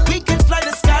level. We can fly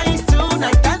the skies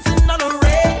tonight, dancing on a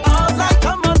ray of light.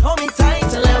 Come on, hold me tight,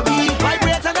 so let we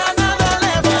vibrate on another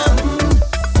level.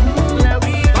 Let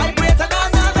we vibrate on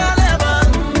another level.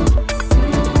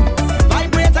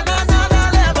 Vibrate on another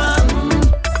level.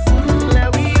 Let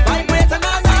we vibrate on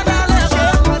another level.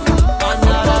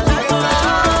 Another level.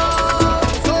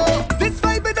 So this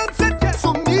vibe it done set, yeah. So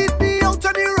meet me out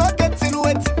on the road getting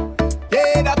wet.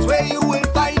 Yeah, that's where you will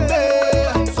find me.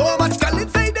 So much girl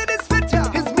inside that is fit,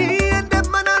 yeah. It's me and them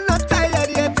man are not tired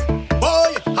yet.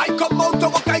 Boy, I come out to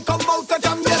work, I come out to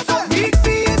jam, yeah. So meet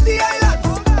me in the islands,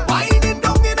 winding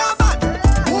down in a van.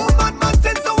 Woman, man,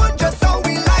 10 to 1, just how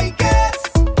we like it.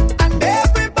 And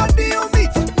everybody you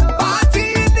meet,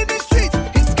 partying in the street.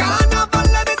 It's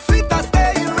carnival and it's sweet, I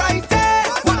stay right there.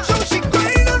 Watch how she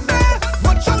grind on me,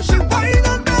 watch how she whine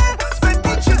on me.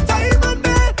 Spending your time on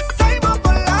me, time of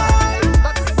her life.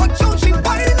 Watch how she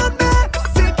whine on me,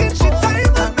 taking she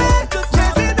time on me.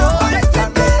 Chasing the vibes in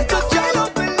me, to joy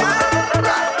of her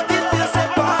life. If you say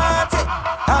party,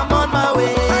 I'm on my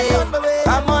way.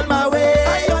 I'm on my way.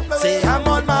 Say I'm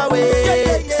on my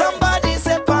way. Somebody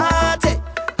say party,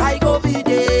 I go be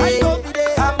there.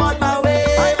 I'm on my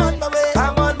way.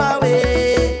 I'm on my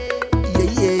way. Yeah,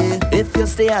 yeah. If you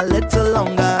stay a little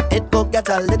longer, it go get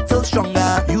a little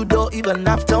stronger. You don't even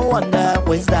have to wonder,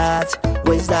 where's that?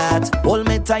 Where's that? Hold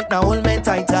me tight now, hold me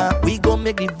tighter. We gon'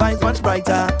 make the vibes much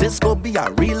brighter. This go be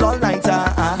a real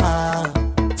all-nighter.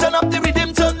 Turn up the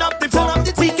rhythm, turn up the funk.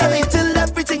 We can eat till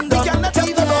everything done. Tell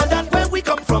the Lord that where we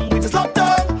come from, we just lock down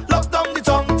the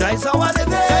tongue. Time's how I live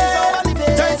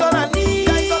it. Time's all I need.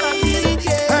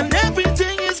 And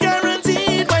everything is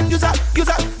guaranteed when you's a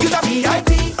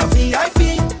VIP, a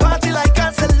VIP. Party like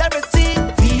a celebrity.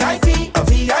 VIP, a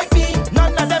VIP.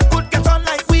 None of them could get on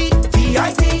like we.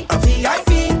 VIP, a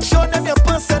VIP. Show them your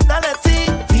personality.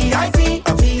 VIP,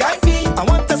 a VIP. I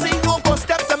want to see who gon'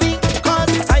 step to me, 'cause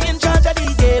I in charge of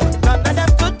the game. None of them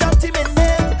could doubt him in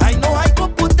name. I know I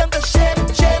could put them to shame.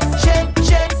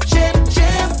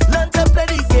 Learn to play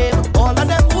the game. All of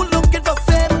them who looking for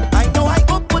fame, I know I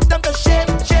could put them to shame.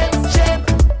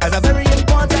 As a very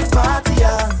important party,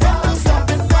 yeah.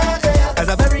 As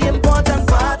a very important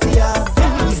party, yeah.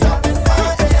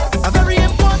 A very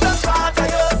important party,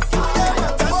 yeah.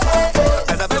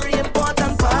 As a very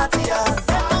important party, yeah.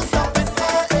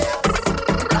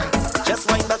 Just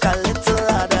wind back a little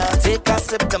harder. Take a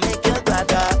sip to make you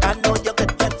gladder. I know you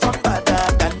could get some better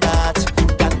than that.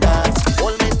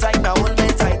 Hold me tight now, hold me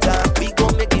tighter. We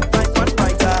gon' make it bright, much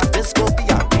brighter. This go be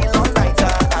a real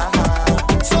all-nighter.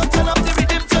 So turn up the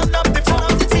rhythm, turn up the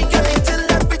funk. We can eat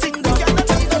till everything done.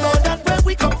 Tell the Lord that where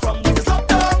we come from, we just lock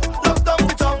down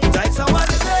the tongue. Time's how I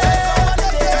live it.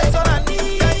 Time's all I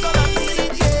need.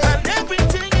 And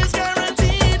everything is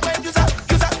guaranteed when you's a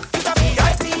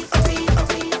VIP.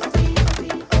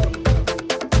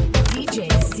 DJ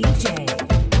CJ.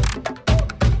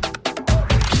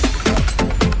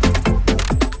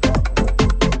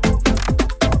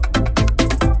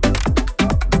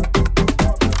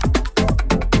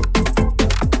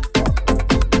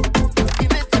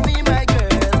 Give it to me, my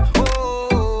girl.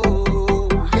 Oh,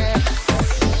 yeah.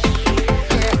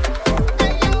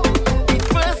 The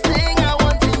first thing I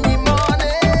want in the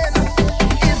morning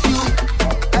is you.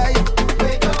 Hey,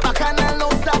 wake up, back and I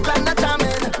don't stop and I'm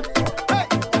jamming. Hey,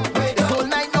 this whole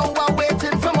night now I'm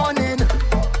waiting for morning.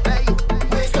 Hey,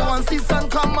 so once the sun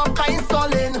come up, I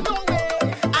installing.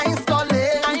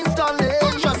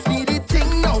 Trust me, the thing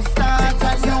now start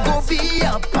and you go be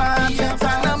a part of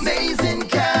an amazing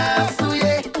cast. Ooh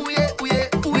yeah.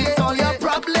 With all your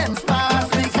problems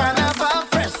past, we can have a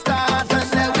fresh start and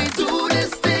then we do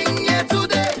this thing here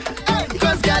today. Hey,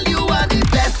 'cause girl, you are the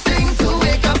best thing to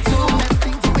wake up to.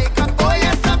 Oh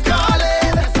yes, I'm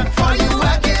calling for you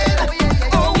again.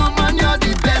 Oh woman, you're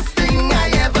the best thing I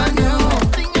ever knew.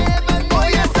 Oh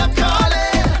yes, I'm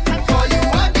calling for you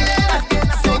again.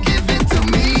 So give it to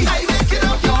me. I waking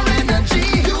up your energy.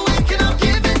 You waking up,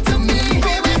 give it to me.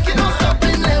 We waking up,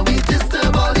 stopping there. We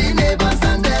disturb all the neighbors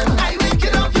and them. I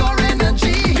waking up your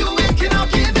energy. You waking up,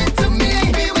 give it to me.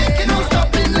 We waking up,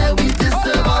 stopping there. We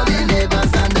disturb all the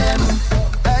neighbors and them.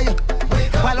 Hey,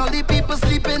 while all the people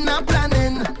sleeping and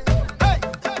planning. Hey,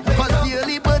 'cause the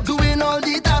early bird doing all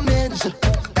the damage.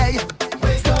 Hey,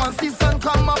 so once the sun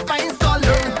come up, I install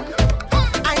it.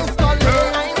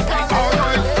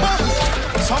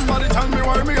 Somebody tell me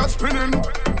why me head spinning.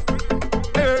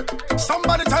 Hey,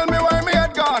 somebody tell me why me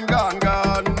head gone.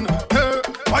 Hey,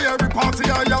 why every party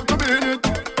I have to be in it.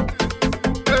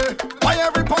 Hey,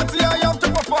 party I have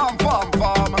to perform.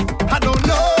 I don't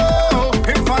know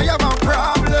if I have a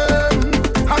problem.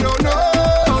 I don't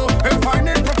know if I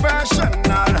need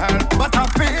professional help, but I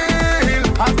feel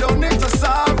I don't need to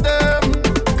solve them.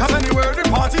 Cause anywhere the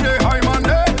party they high man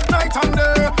day, night and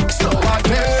day. So I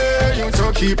dare you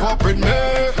to keep up with me.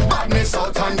 Badness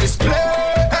out on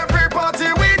display. Every party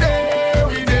we there.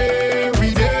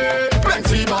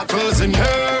 Plenty bottles in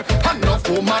here. Enough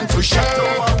woman to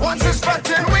share. Once it's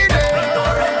spreading we there.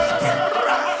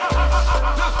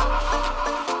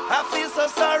 I feel so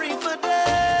sorry for them.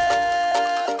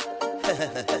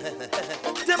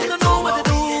 Them don't know what to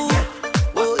do.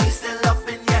 Oh, he's still up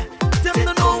in yeah. Them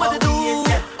don't know what to do.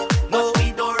 No, we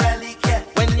don't really care.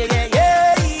 When you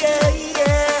yeah.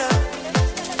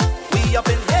 We up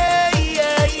in yeah.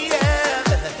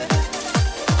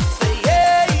 Say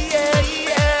yeah.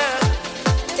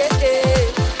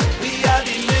 We are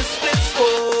the misfits,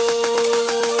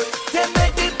 boy. They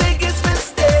make the biggest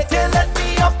mistake. They let me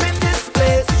up in this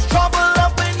place. Trouble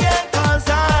up in here, cause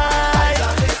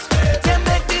they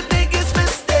make the biggest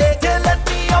mistake. They let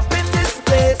me up in this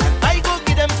place. I go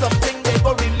give them something they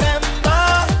go remember.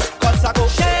 Cause I go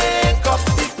shake up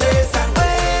the place and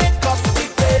wake up the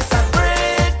place and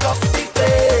break up the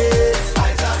place.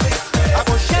 I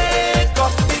go shake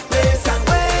up the place and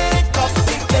wake up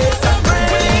the place and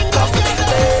break up the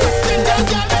place.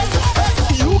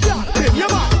 You got it, yeah,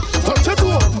 man. Touch your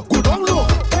toe, go down low.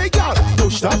 Hey, girl,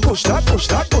 push back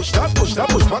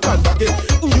and back it.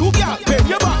 You got it,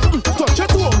 yeah, man. Touch your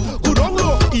toe, go down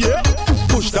low. Yeah,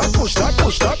 push back and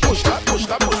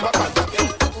back it.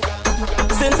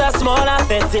 Since I'm small I'm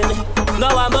fetting,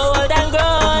 now I'm old and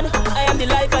grown. I am the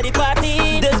life of the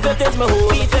party. This fit is my whole.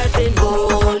 We fetting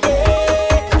gold,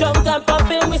 yeah. Jumped and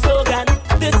popping with slogan.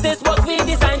 This is what we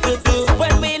designed to do.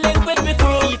 When we link with the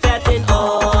crew, we fetting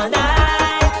all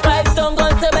night. Vibes don't go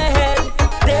to my head.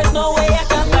 There's no way I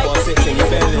can fight this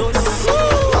feeling.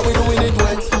 How we doing it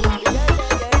wet?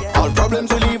 All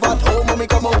problems we leave at home when we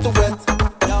come out to wet.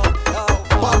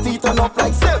 Party turn up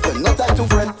like 7, no time to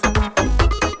fret.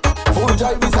 Full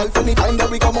drive myself anytime that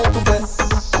we come out to vent.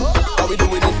 How we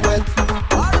doing it wet?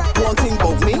 One thing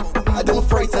about me, I don't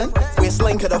frighten.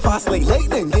 Waistline could have fast like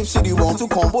lightning. Give shit you want to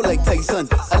combo like Tyson.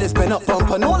 I just been up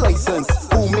bumper, no license.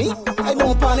 Who me? I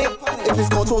don't panic. If it's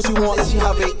control she want, let she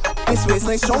have it. This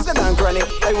waistline stronger than granite.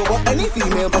 I will want any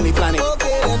female on the planet.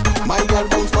 My girl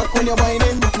bounce back when you're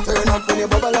whining. Turn up when you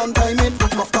bubble on timing.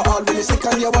 After all when you sick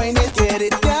and you whine it. Get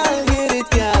it, girl.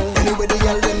 Anyway the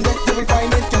girl them get to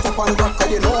refine it. Get up and rock, cause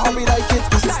you know how we like it.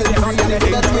 System free and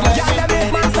everything that we like it. Yeah,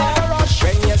 make my soul rush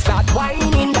when you start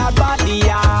whining that body,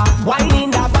 yeah.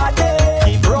 Whining that body.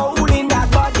 Keep rolling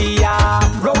that body, yeah.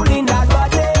 Rolling that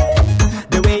body.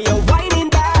 The way you're whining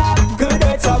that could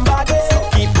hurt somebody. So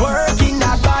keep working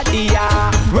that body,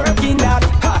 yeah. Working that.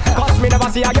 Cause me never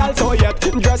see a girl so yet.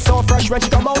 Dress so fresh when she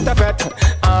come out of it.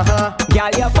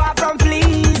 Girl, you're far from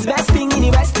fleas. Best thing in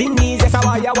the West Indies. Yes, I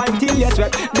want you wine till you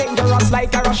sweat. Dangerous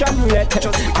like a Russian roulette.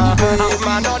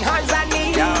 Man on hands and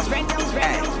knees.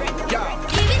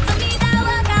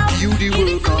 You the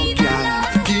workout, girl.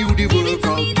 You the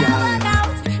workout, girl.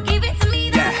 Give it to me,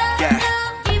 that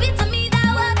Give it to me,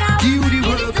 that You the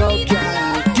workout,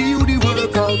 girl. You the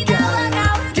workout, girl.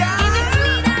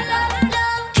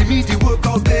 Give me the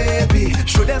workout, baby.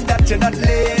 Show them that you're not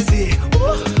lazy.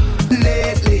 Ooh,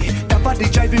 lately, that body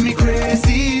driving me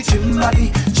crazy. Gym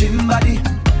body.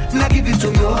 Now give it to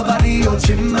nobody, oh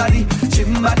gym body.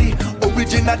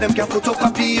 Original them can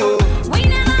photocopy, oh. We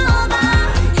never over.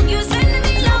 You sending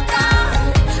me loca.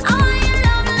 I want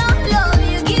your love.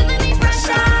 You giving me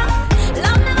pressure.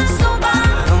 Love never sober.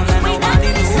 We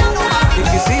dancing in sober. If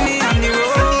you see me on the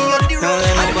road,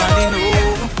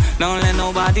 don't let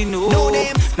nobody know.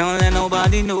 Don't let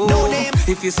nobody know.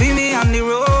 If you see me on the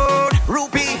road,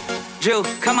 Rupee, Joe,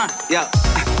 come on, yo.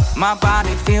 My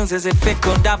body feels as if it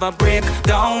could have a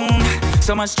breakdown.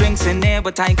 So much drinks in there,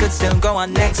 but I could still go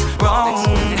on next round.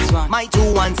 My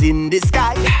 2 ones in the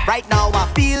sky. Right now I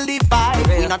feel the vibe.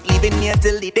 We're not leaving here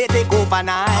till the day take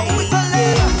overnight.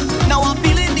 Yeah. Now I'm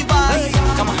feeling the vibe.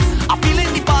 Come on. I'm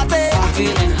feeling the party.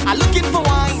 I'm looking for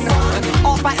wine.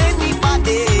 Offer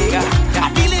anybody.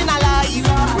 I'm feeling alive.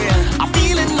 I'm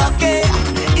feeling lucky.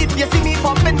 If you see me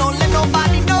popping, don't let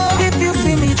nobody know. If you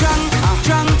see me drunk,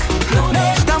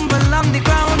 stumble on the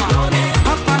ground,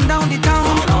 up and down the town,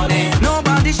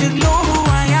 nobody should know who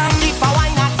I am. If I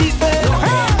wine at TV,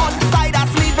 on the side I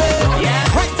sleep it.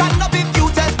 Right hand up if you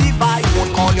testify.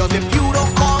 Won't call yours if you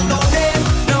don't call no name.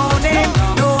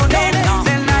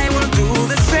 Then I will do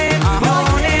the same. No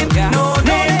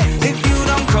name. If you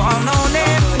don't call no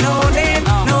name.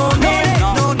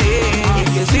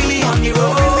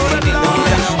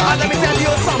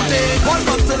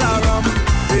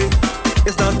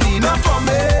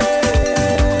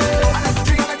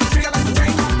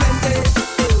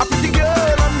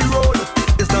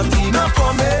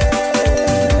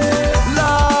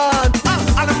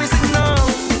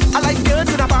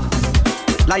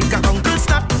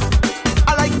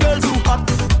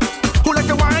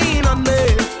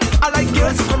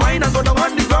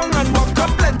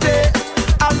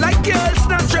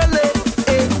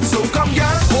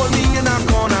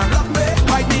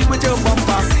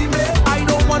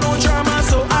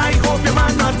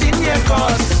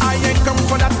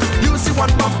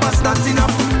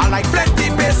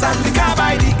 case and the car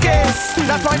by the case.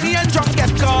 That's why me and drunk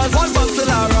get calls. One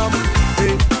bottle of rum,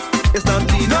 hey, it's not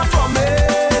enough for me.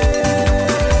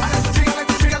 I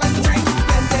like to drink,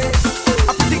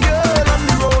 a pretty girl on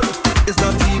the road, it's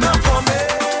not enough for me.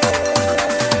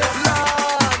 Lord,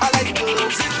 I like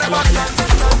girls in the background.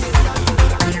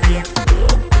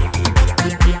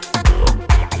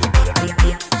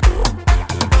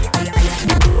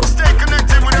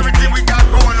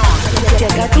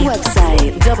 Check out the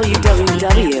website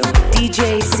www.djcj.com.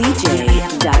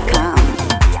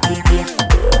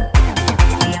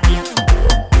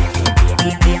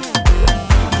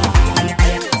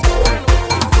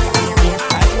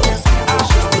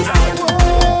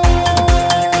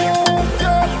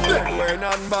 When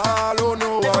I'm ball, oh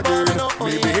no again.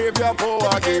 Me behavior poor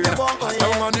again.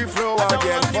 I'm on the floor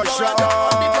again for sure.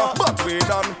 But we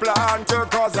don't plan to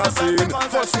cause a scene.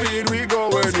 For speed we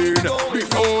going in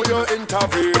before you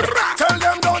intervene. Tell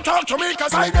them don't talk to me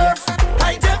cause I deaf.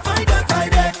 I deaf.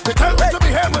 They tell me to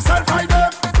behave myself, I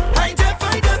deaf. I deaf.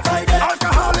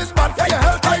 Alcohol is bad for your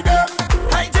health, I deaf.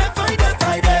 I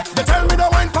deaf. They tell me to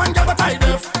wine pan, yeah, but I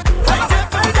deaf.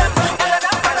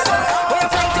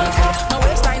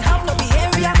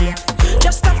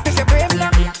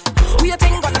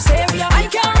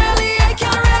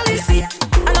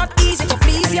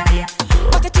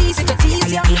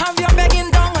 Have your begging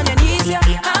down on your knees, yeah.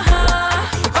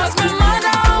 Cause my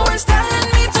mother always telling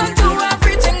me to do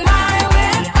everything my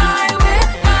way.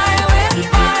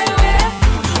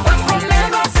 But from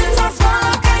ever since I was small,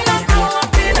 I kinda grew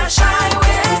up in a shy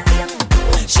way.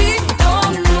 She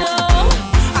don't know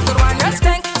I could run that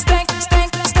stank. I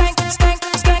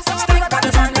got to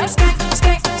run that stank.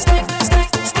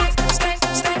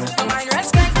 I mind that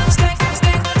stank.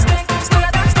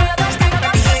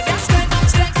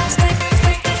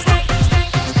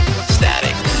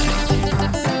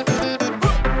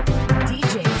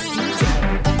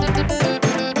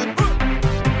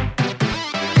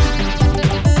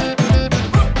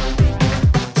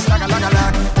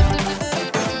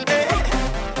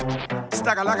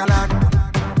 Stagalagalak.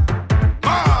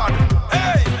 Man,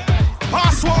 hey,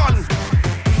 pass one.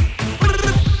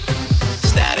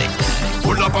 Static.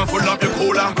 Pull up and full up your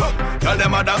cooler. Tell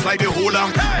them I dance like the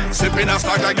hula. Sipping a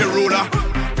stack like the ruler.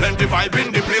 Plenty vibe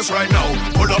in the place right now.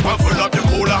 Pull up and full up your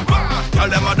cooler. Tell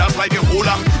them I dance like the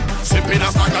hula. Sipping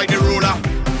a stack like the ruler.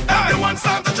 Everyone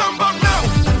start to jump up now.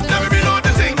 Let me reload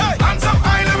the thing. Hands up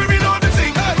high, let me reload the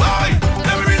thing. Why?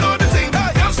 Let me reload the thing.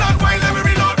 Can't start why, let me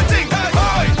reload the thing.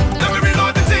 Why? Let me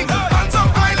reload the thing. Hands up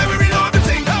high, let me reload the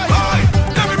thing. Why?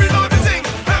 Let me reload the thing.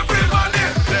 Everybody,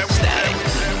 static.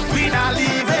 We not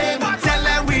leaving. Tell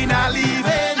them we not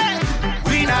leaving.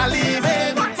 We not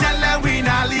leaving. Tell them we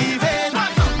not leaving.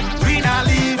 We not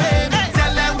leaving.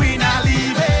 Tell them we not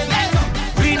leaving.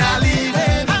 We not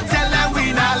leaving. Tell them we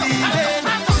not leaving.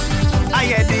 I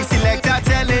hear the selector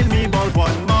telling me about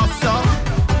one more song.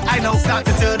 I now start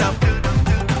to turn up.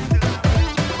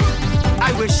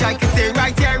 I wish I could stay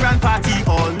right here and party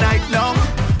all night long.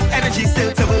 Energy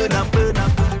still to burn up.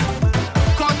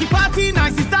 Cause the party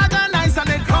nice, it's stagger nice and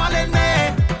they calling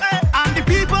me. And the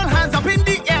people hands up in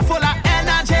the air full of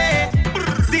energy.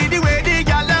 See the way the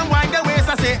gal and wind the waist,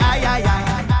 I say aye.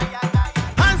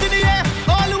 Hands in the air,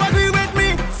 all who agree with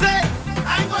me, say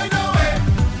I'm going nowhere.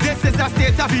 This is a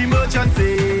state of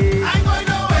emergency. I'm going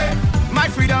nowhere. My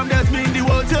freedom does mean the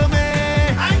world to me.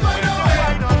 I'm going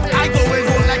nowhere. I go in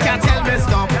home like I tell me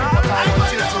stop. I'm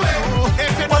going nowhere.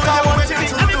 If you know what you want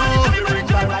to do,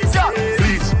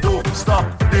 Please don't stop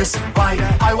this wine.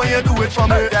 I want you to do it for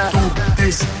me. Do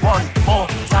this one more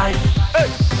time. Hey.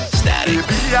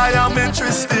 Baby, I am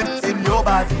interested in your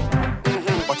body,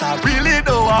 but I really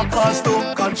don't want cause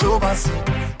no controversy.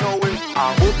 No way.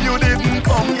 I hope you didn't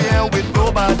come here with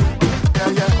nobody.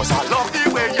 Yeah. Cause I love the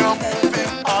way you're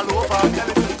moving all over.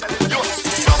 You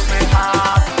stop me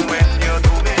hard when you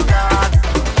do me that.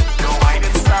 Your wine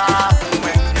is stop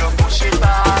when you push it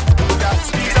back.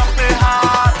 Speed up me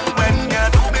hard when you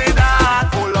do me that.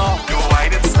 Pull up your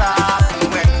wine and stop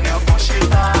when you push it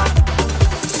back.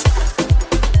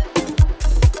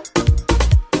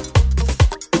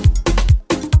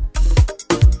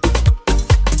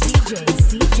 DJ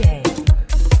CJ.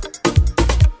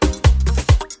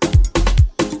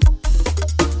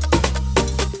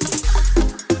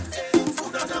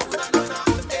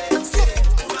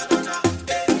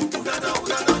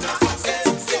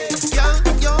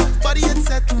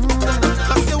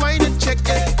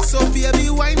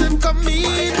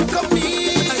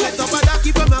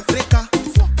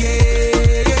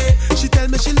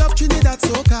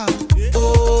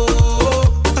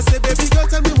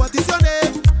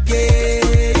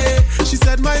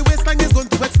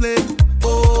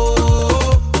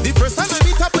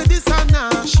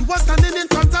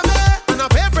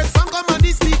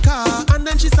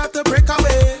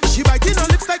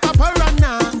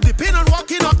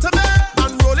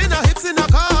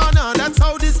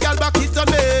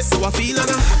 feel on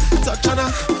her, touch on her,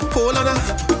 hold on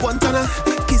her, want on her,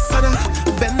 kiss on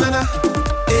her, bend on her.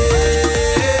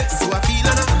 Eh, so I feel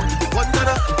on her, want on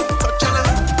her, touch on her,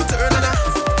 turn on her,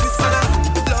 kiss on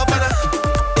her, love on her.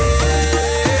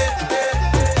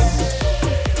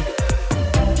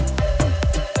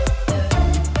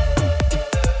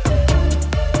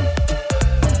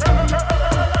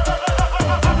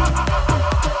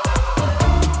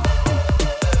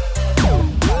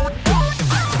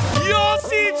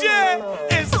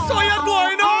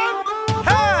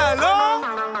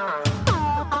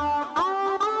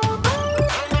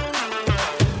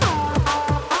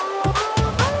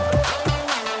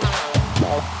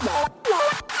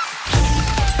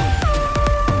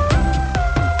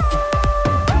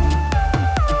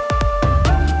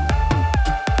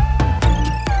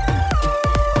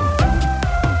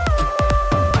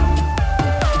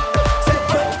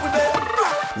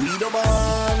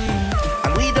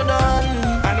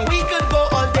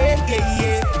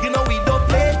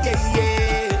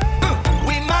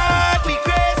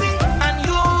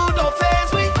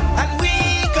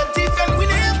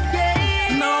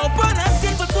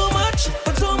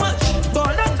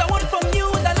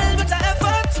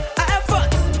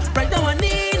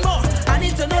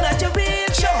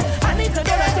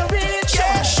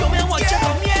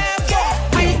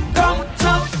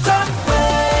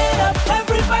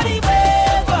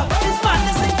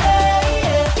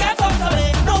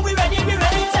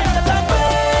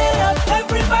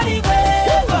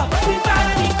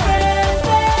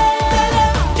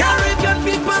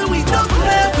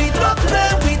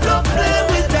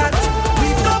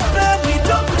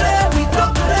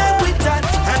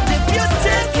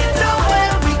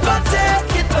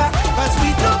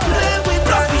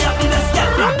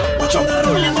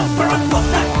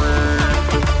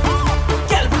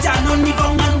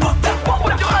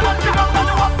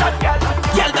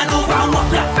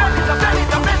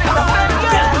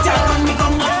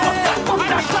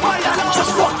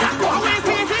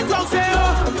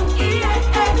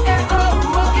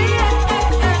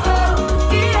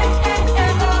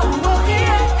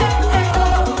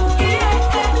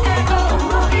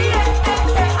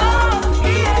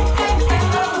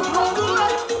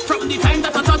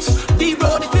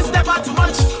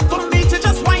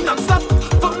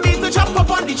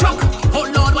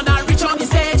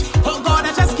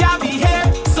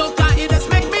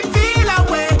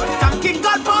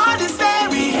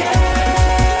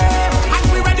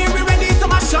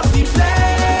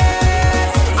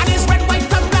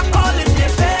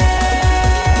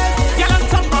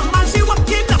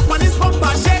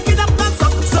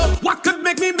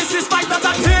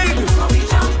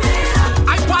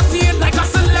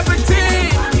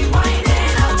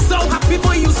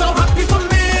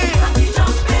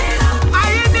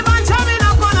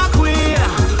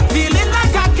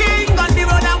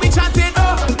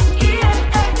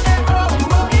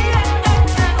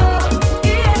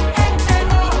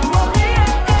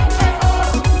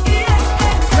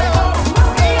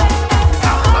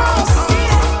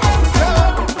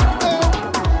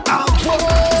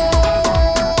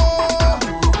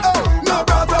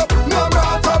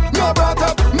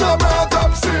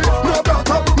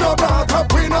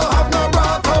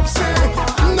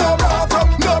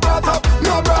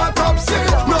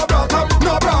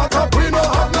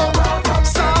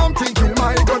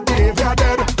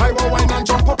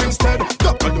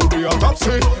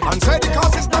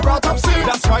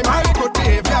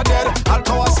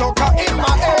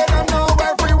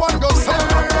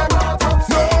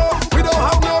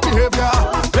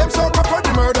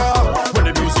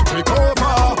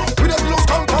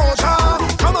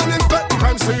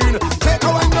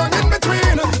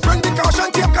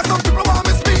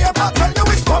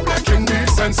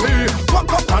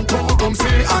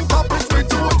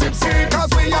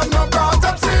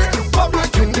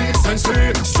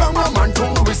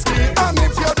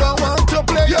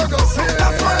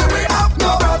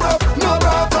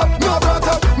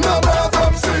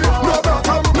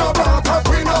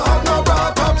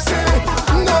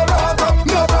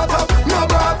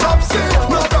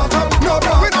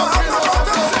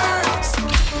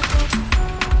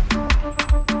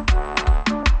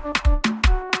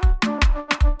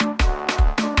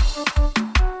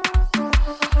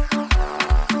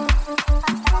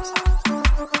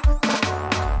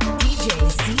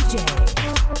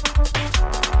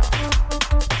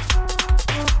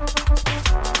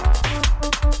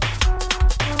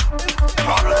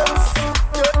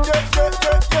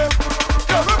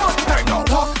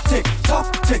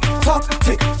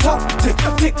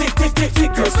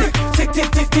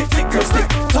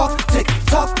 tick,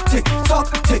 tock, tick,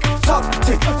 tock, tick, tock,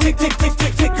 tick, tick, tick, tick,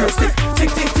 tick, tick, girl, stick,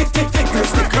 girl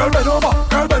stick. Girl bend over,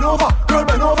 girl bend over, girl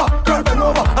bend over, girl bend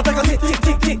over. I take a tick, tick,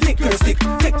 tick, tick, tick, girl stick.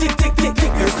 Tick, tick, tick, tick,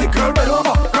 tick, girl stick. Girl bend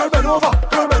over, girl bend over,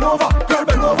 girl bend over, girl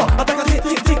bend over. I take a tick,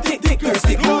 tick, tick, tick, tick, girl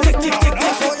stick. Tick, tick, tick, tick, tick.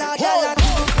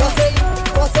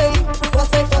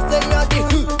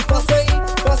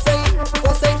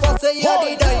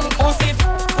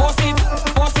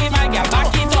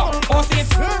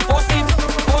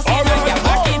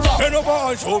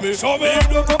 Show me, if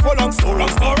the couple long story,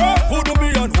 who do me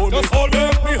and hold me,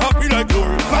 make me happy like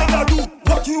glory. Find do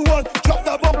what you want, drop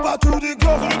the bumper to the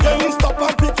ground, then you stop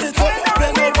and pick it up,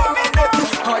 bend over and make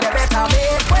it. All you better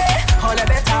make way, all you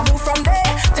better move from there,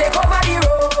 take over the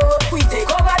road, we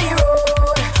take over the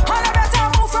road. All you better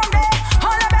move from there,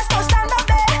 all you best to stand up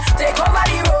there, take over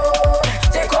the road,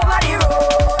 take over the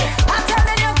road. I'm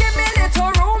telling you, give me little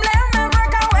room, let me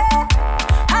break away,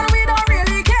 and we don't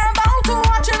really care about too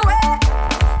much in way.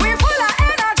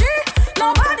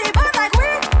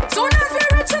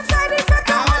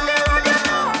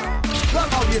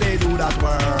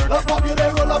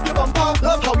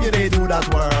 Love how you they do that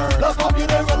work. Love how you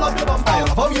they roll up your bumper. I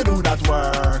love how you do that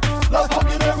work. Love how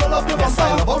you they roll up your bumper. Yes,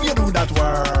 I love how you do that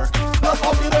work. Love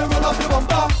how you they roll up your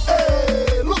bumper.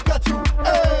 Hey, look at you.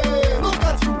 Hey, look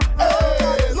at you.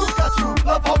 Hey, look at you.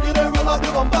 Love how you they roll up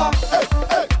your bumper. Hey,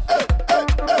 hey, hey, hey,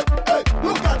 hey, hey.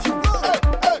 Look at you. Hey,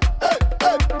 hey, hey,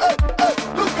 hey, hey, hey.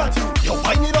 Look at you. You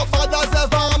wind it up for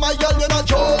yourself, my girl. You're not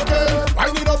joking.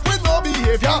 Wind it up with no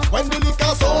behavior when the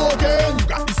liquor soaking. You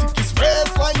got the sickest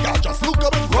waistline, girl. Just look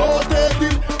up and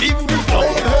rotating. Even before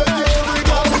you heard it, we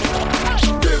go.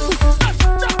 Dip,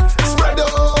 spread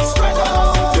out,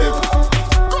 dip,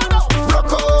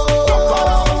 rock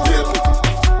out, dip,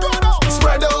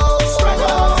 spread out,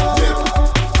 dip,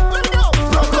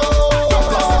 rock out.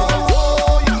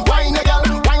 Wine a gal,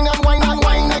 wine and wine and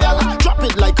wine a gal. Drop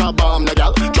it like a bomb, a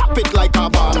gal. Drop it like a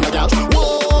bomb, a gal.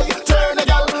 Whoa, turn a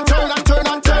gal, turn and turn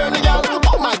and turn a gal.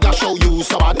 Oh my gosh, show you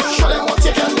somebody. Show them what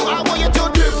you can do. I want you to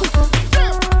dip.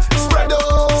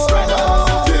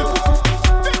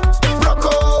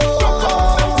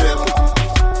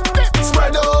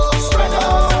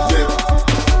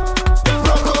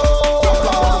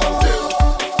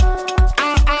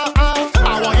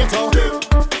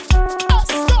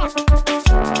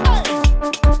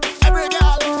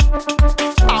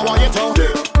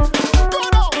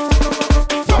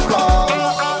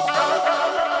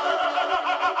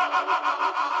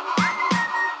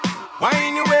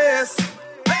 Wine your waist.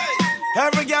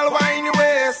 Every girl wine your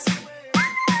waist.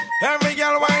 Every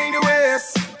girl wine your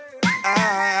waist.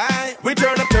 Aye. We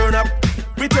turn up, turn up.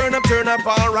 We turn up,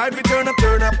 alright. We turn up,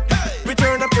 turn up. We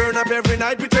turn up every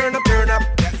night. We turn up, turn up.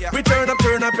 We turn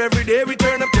up every day. We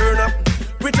turn up, turn up.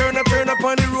 We turn up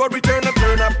on the road. We turn up,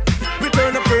 turn up. We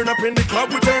turn up in the club.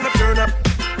 We turn up, turn up.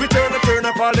 We turn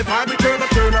up all the time. We turn up,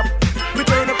 turn up. We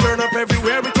turn up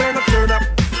everywhere. We turn up, turn up.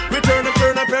 We turn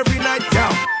up every night,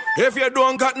 yeah. If you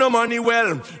don't got no money,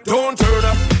 well, don't turn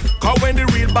up. Cause when the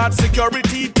real bad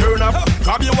security turn up,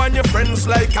 grab you and your friends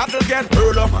like cattle get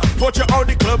hurt up. Put you out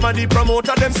the club and the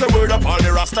promoter them say word up. All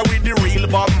the rasta with the real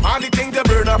Bob Marley thing they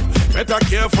burn up. Better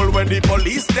careful when the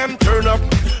police them turn up.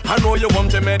 I know you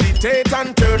want to meditate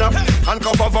and turn up. And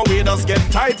cover for waiters get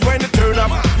tight when they turn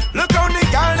up. Look how the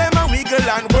gal them a wiggle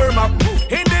and worm up.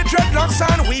 In the dreadlocks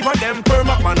and weave on them perm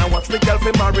up. Man, I watch me girl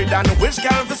fi married and wish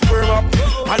girl fi sperm up.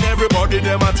 And everybody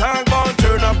them a tang on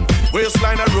turn up.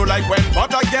 Waistline a roll like when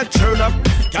butter get churn up.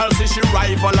 Girl see she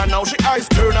rival and now she eyes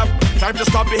turn up. Time to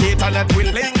stop the hate and let we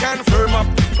link and firm up.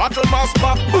 Battle mass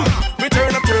pop, we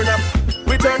turn up, turn up.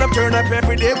 We turn up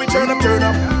every day, we turn up, turn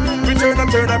up. We turn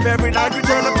up every night, we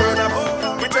turn up, turn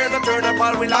up. We turn up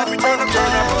all we like, we turn up,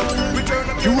 turn up. We turn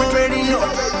up. You already know.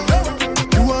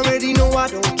 You already know I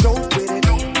don't joke with it.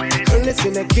 Girl, it's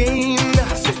in a game.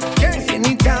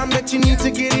 Anytime that you need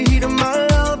to get a heat of my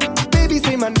love, baby,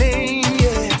 say my name,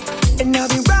 yeah. And I'll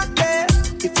be right there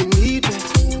if you need me.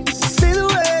 Say the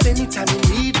word anytime you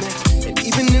need me. And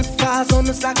even if eyes on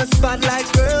us like a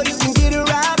spotlight, girl, you can get it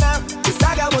right now. Cause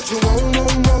I got what you want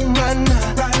right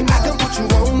now. And I can put you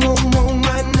on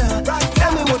right now.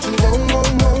 Tell me what you want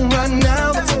right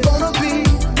now. What's it gonna be?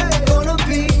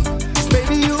 Cause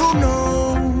baby, you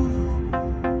know.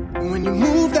 When you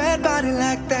move that body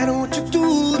like that, what you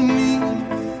do to me.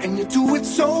 And you do it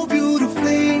so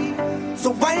beautifully.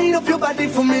 So wind up your body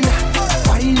for me now.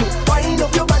 Wind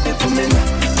up your body for me now.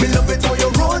 Me love it how you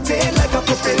rotate like a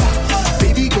propeller.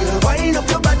 Baby girl, wind up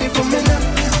your body for me now.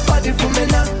 Body for me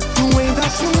now. The way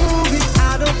that you move it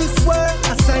out of this world.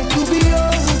 I signed to be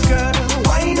yours, girl.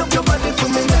 Wind up your body for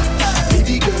me now.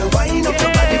 Baby girl, wind up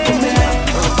your body for me now.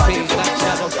 Body for me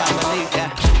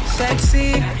now.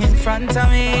 Sexy in front front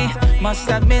of me. Must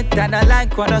admit that I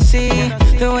like what I see.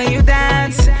 The way you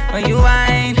dance, when you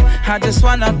whine, I just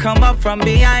wanna come up from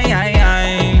behind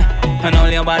and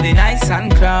hold your body nice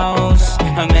and close,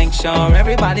 and make sure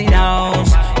everybody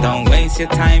knows. Don't waste your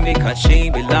time because she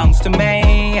belongs to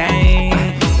me.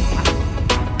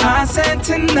 I said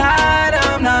tonight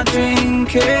I'm not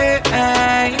drinking,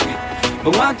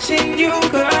 but watching you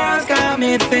girls got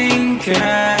me thinking.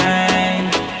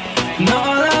 And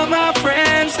all of my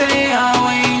friends, they are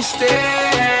wasted.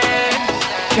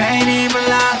 Can't even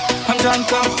lie, I'm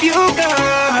drunk off you,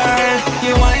 girl.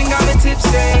 You ain't got me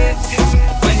tipsy.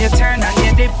 When you turn and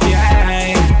you dip,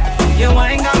 yeah. You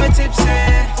ain't got me tipsy.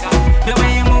 The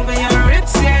way you move your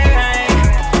hips, yeah.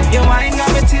 You ain't got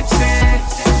me tipsy.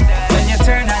 When you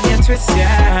turn and you twist,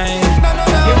 yeah.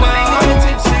 You ain't got me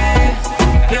tipsy.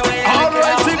 You ain't got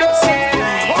me tipsy.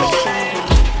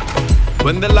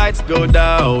 When the lights go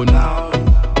down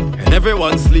and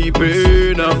everyone's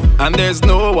sleeping and there's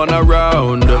no one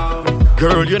around,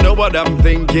 girl, you know what I'm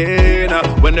thinking.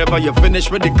 Whenever you finish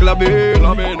with the clubbing,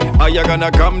 are you gonna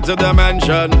come to the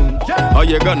mansion? Are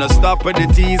you gonna stop with the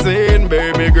teasing?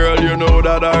 Baby girl, you know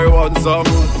that I want some.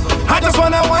 I just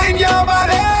wanna wind your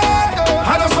body,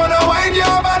 I just wanna wind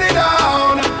your body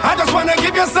down. I just wanna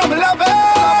give you some love,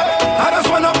 I just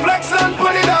wanna flex and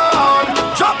put it on.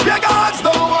 Drop your guards,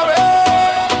 don't worry.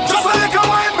 Just a little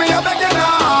wine, me, I beg you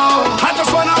now. I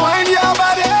just wanna wind your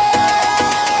body.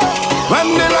 When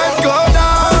the lights go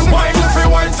down, wine your free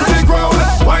wine to the ground.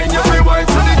 Wine your free wine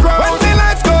to the ground. When the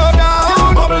lights go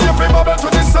down, bubble your free bubble to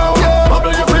the sound.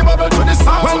 Bubble your free bubble to the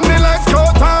sound. When the lights go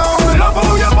down, love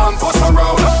how your bump us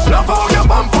around. Love how your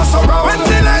bump us around. When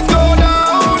the lights go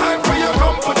down, time for you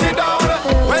come put it down.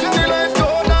 When the lights go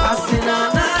down, I say na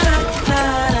na na na,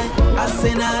 I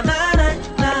say na na na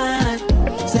na,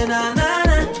 say na na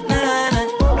na na,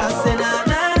 I say na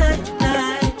na na na,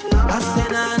 I say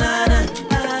na na na,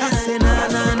 I say na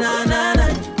na na na,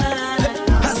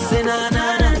 I say na na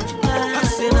na, I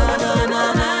say na na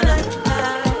na na.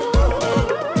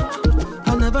 I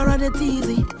never had it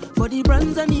easy for the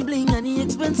brands and the bling and the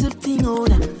expensive thing, oh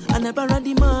that. I never had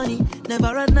the money,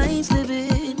 never had nice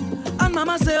living. And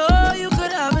mama say, oh, you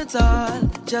could have it all,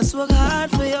 just work hard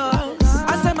for yours.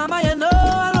 I say, mama, you know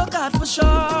I work hard for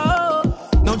sure.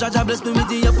 Now Jaja bless me with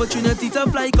the opportunity to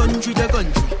fly country to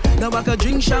country. Now I could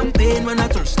drink champagne when I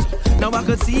thirst. Now I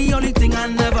could see only thing I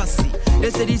never see. They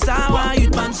say this hour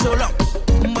you'd man so long,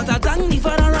 but I thank the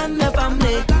father and the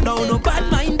family. Now no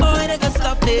bad mind boy they can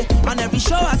stop me. On every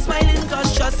show I smiling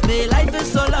cause trust me, life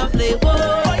is so lovely.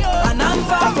 Whoa. And I'm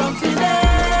far from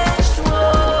finished.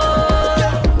 Whoa.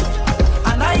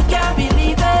 And I can't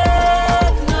believe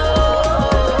it. No.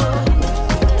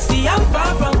 See I'm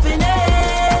far from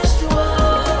finished.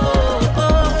 Whoa.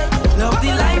 Love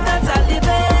the life that I live in.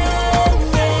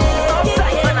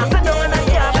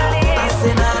 I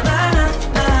say na na na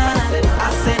na, I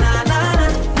say na na na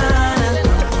na,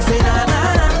 say na na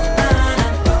na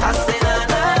na, I say na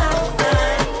na na,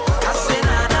 I say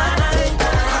na na na,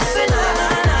 I say na na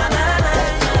na,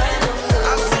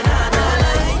 I say na na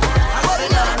na, I say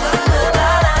na na na.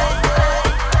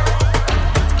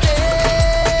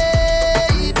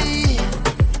 Baby,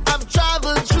 I've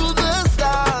traveled through the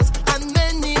stars and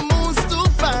many moons to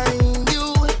find you.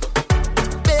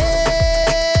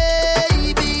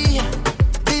 Baby,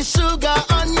 the sugar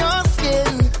on your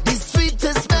skin, the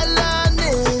sweetest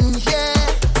melanin, yeah.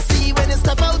 See when you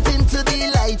step out into the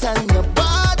light and your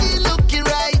body looking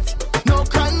right, no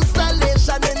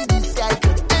constellation in the sky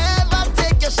could ever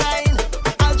take your shine.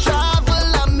 I'll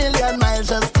travel a million miles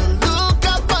just to look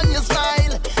up on your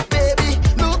smile. Baby,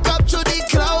 look up to the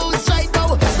clouds right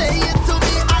now. Say it to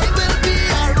me, I will be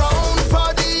around for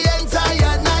the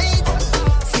entire night.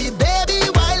 See, baby,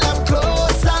 while I'm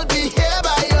close, I'll be here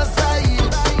by your side.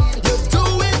 You're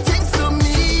doing things to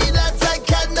me that I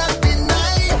cannot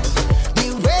deny. The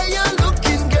way you're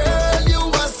looking, girl, you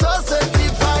are so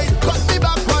certified. Cut me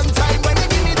back one time when you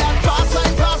give me that fast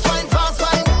wine, fast wine, fast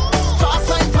wine, fast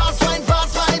wine, fast wine,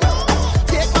 fast wine.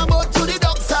 Take my boat to the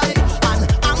dock side and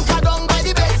anchor down by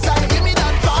the bedside. Give me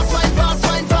that fast wine, fast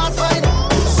wine, fast wine,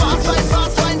 fast wine,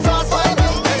 fast wine, fast wine.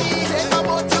 Take my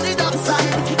boat to the dock side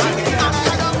and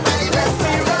anchor down by the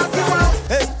bedside.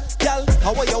 Hey, girl,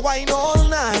 how are you wine all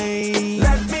night?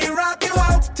 Let me rock you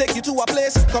out. Take you to a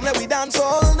place, come let we dance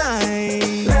all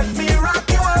night. Let me rock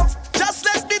you out. Just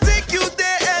let me take you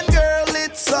there, and girl,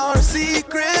 it's our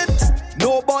secret.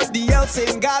 Nobody else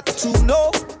ain't got to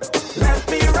know. Let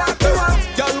me rock you out.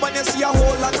 Girl, when you see a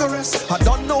whole lot of rest, I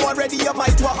don't know already you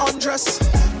might want undress.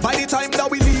 By the time that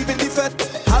we leave in the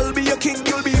fete, I'll be your king,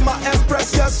 you'll be my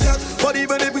empress, yes. But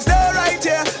even if we stay right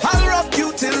here, I'll rock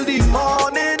you till the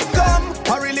morning come.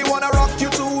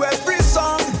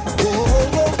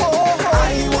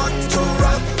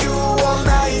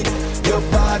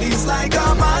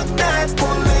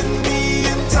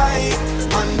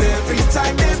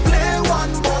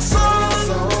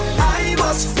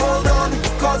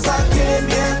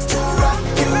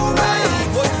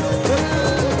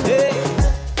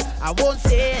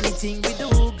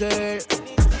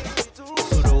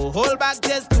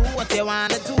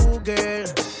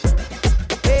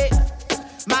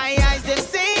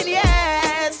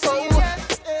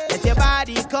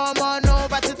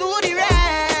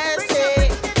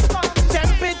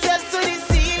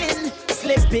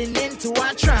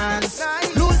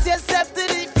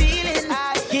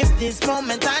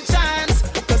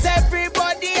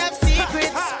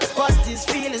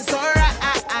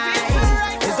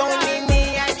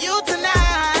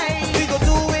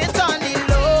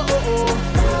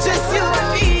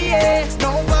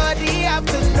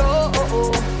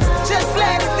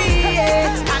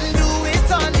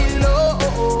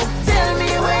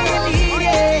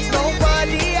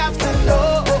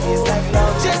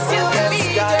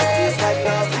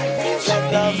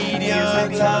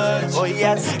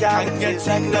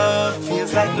 like love,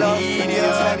 feels like love,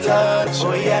 feels like touch.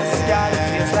 Oh yes, God, it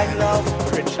feels like love.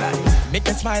 Rich life. Make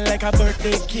me smile like a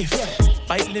birthday gift.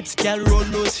 Bite lips, girl, roll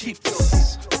those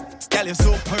hips. Girl, you're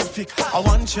so perfect. I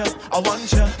want you,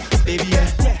 baby.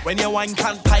 Yeah. When you wine,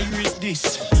 can't pirate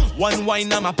this. One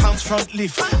wine, I'm a pounds front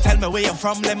lift. Tell me where you're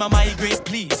from, let me migrate,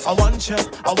 please. I want you,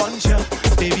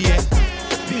 baby. Yeah.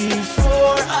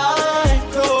 Before I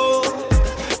go,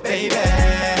 baby,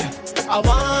 I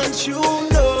want you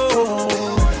to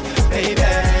know, baby,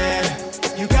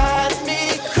 you got me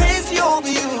crazy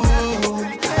over you.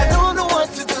 I don't know what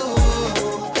to do,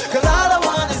 'cause all I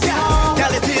want is you.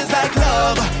 Girl, it feels like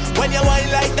love when you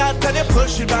whine like that and you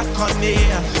push it back on me.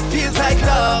 Feels like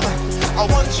love. I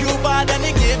want you bad and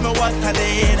you give me what I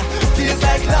need. Feels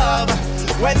like love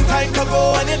when time to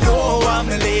go and you know I'm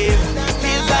to leave.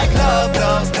 Feels like love,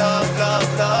 love, love,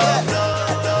 love, love, love,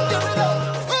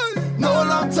 love. No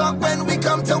long talk when we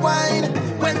come to wine.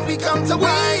 When we come to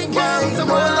wine, girl.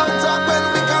 No long talk when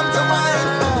we come to wine.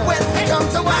 When we come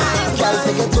to wine, girl,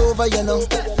 take it over, you know.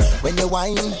 When you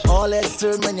whine, all heads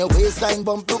turn when your waistline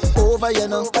bump look over, you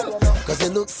know. 'Cause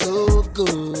it looks so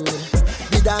good.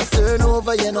 The dance turn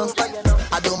over, you know.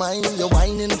 I don't mind you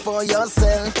whining for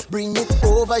yourself. Bring it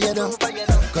over, you know.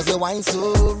 'Cause you whine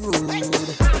so rude.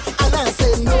 And I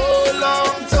say no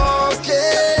long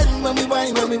talking. When we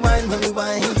whine, when we whine, when we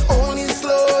whine. Only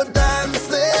slow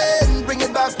dancing. Bring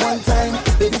it back one time.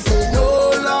 Baby say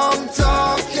no long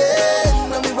talking.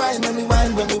 When we whine, when we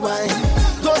whine, when we whine.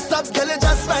 Don't stop, girl, you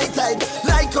just my type.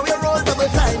 Like how you roll double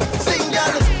time. Sing,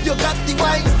 girl, you got the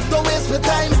wine. Don't waste your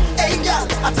time. Hey, girl,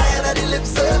 I'm tired of the lip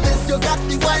service. You got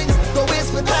the wine. Don't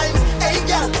waste your time. Hey,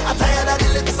 girl, I'm tired of the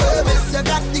lip service. You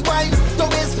got the wine.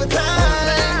 Don't waste your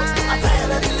time. I'm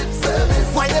tired of the lip service.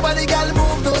 Why nobody, girl,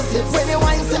 move those hips? When you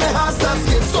wine, see my heart stop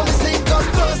skip. So me say, come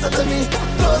closer to me,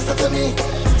 closer to me.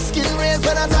 Skin raised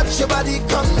when I touch your body.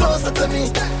 Come closer to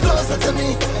me, closer to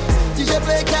me. DJ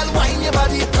play, girl, wine your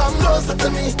body. Come closer to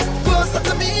me, closer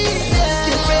to me. Yeah.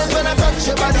 Skin raised when I touch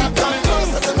your body. Come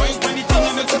closer to me,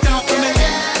 closer to me.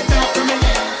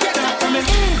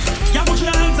 Yeah, put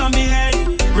your hands on me head.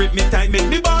 Grip me tight, make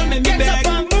me ball, make me beg.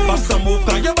 Bust some move,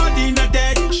 cause your body in the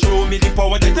dead. Show me the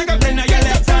power, they take a pen of your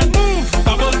left hand. Move,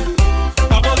 bubble,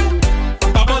 bubble,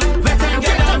 bubble. Let them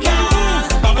get down, yeah.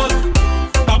 Bubble,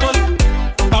 bubble,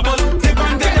 bubble. Tip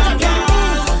and get down,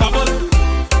 yeah. Bubble,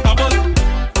 bubble,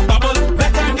 bubble.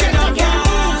 Let them get down,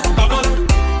 yeah. Bubble,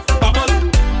 bubble,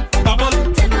 bubble.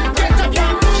 Tip and get down,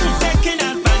 yeah. She's taking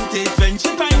advantage when she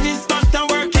find this spot and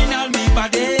working on me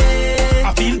body.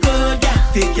 I feel good, yeah.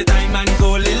 Take your time and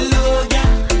go little low, yeah.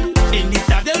 In the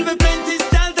saddle with plenty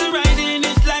styles and riding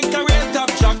it like a real top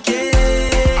jockey.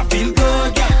 I feel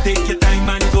good, yeah. Take your time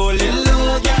and go little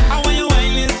low, yeah. And when you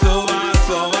whine it slower,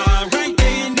 slower, right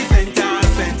there in the center,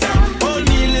 center. Hold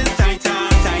me a little tighter,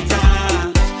 tighter.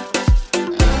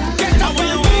 And when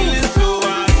you whine it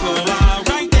slower, slower,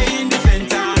 right there in the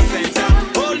center, center.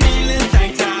 Hold me a little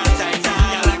tighter, tighter.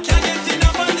 I can't get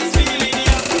enough of this feeling,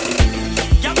 yeah.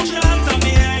 Yeah, put your hands on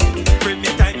me head. Grip me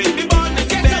tight, make me ball, make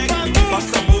me beg. Bust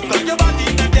some move, cause your body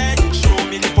in the dead. Show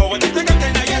me the power, they take a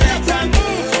ten of your left hand.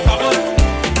 Bubble,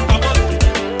 bubble,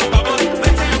 bubble.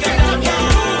 Let them get down, yeah.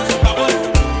 Bubble,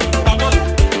 bubble,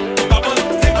 bubble.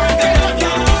 Tip and get down,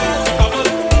 yeah. Bubble,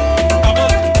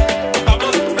 bubble,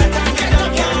 bubble. Let them get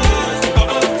down, yeah.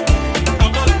 Bubble,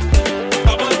 bubble,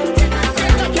 bubble. Tip and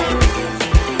get down, yeah.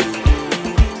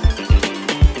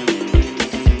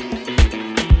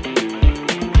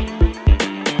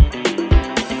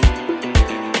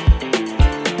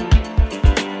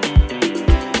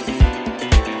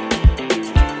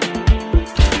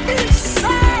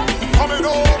 Coming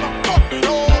over, coming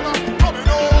over, coming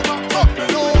over,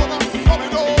 coming over,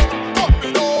 coming over,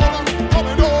 coming over,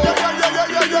 coming over.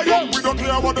 Yeah. We don't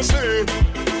care what they say.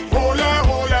 Oh yeah,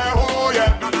 oh yeah, oh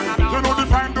yeah. You know the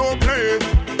band don't play.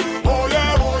 Oh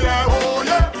yeah, oh yeah, oh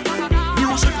yeah.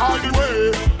 Music all the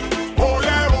way. Oh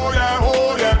yeah, oh yeah,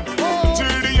 oh yeah.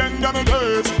 Till the end of the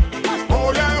days.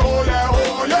 Oh yeah, oh yeah,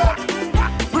 oh yeah.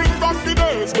 Bring back the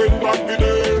days, bring back the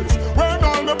days. When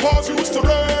all the paws used to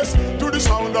race to the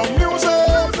sound of music.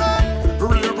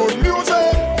 Real good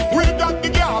music. We got the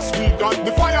gas, we got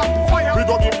the fire. We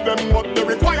gon' give them what they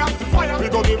require. We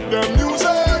gon' give them music.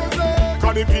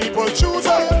 Cause the people choose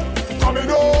it. Coming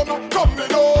over,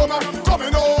 coming over,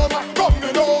 coming over,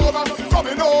 coming over,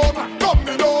 coming over,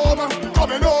 coming over,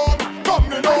 coming over,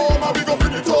 coming over. We gon'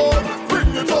 bring it over,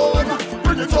 bring it over,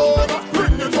 bring it over,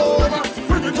 bring it over,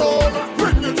 bring it over,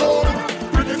 bring it over,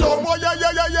 bring it over. Oh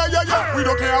yeah. We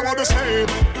don't care what they say.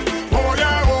 Oh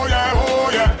yeah, oh yeah, oh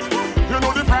yeah. You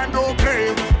know the band don't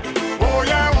play. Oh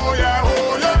yeah, oh yeah,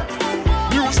 oh yeah.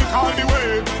 Music all the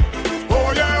way. Oh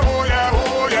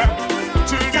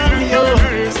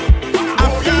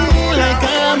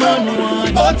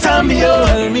tell me,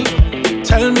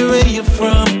 tell me where you're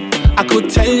from. I could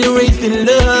tell you raised in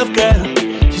love, girl.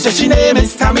 She said she name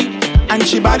is Tammy, and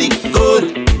she body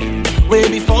good. Way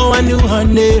before I knew her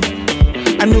name,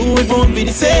 I knew it won't be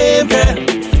the same, girl.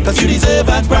 Cause you deserve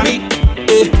a Grammy.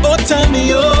 Oh, tell me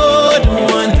you're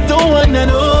the one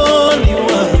and only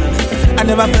one. I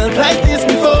never felt like this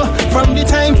before. From the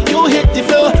time you hit the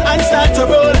floor and start to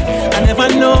roll, I never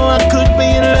know I could be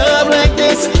in love like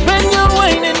this. When you're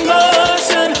whining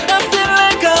motion, I feel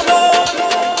like I'm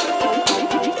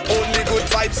Only good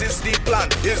vibes is the plan.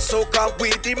 It's soca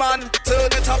with the man.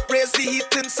 Turn it up, raise the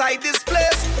heat inside this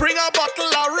place. Bring a bottle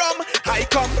of rum. I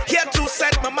come here to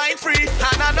set my mind free,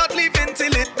 and I'm not leaving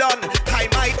till it done. I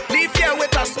might leave here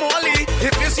with a smallie.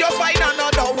 If it's your find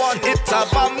another one, it's a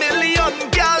million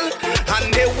gal,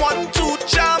 and they want to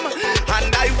jam.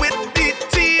 And I with the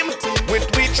team, with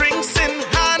we drinks in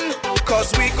hand,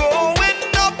 cause we going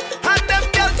up, and them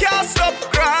gal can't stop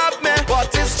grab me. But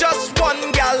it's just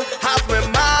one gal, have me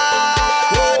mad.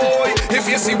 Boy, if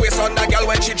you see waist on that gal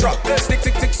when she drop, stick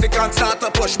and start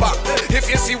to push back. If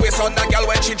you see waist on that gal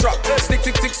when she drop, stick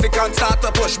and start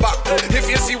to push back. If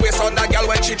you see waist on that gal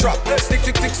when she drop, stick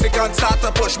and start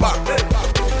to push back.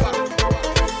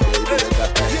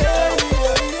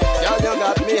 Y'all, you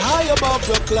got me high above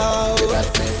the clouds.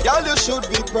 Y'all, you should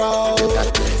be proud.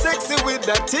 Sexy with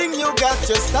that thing you got,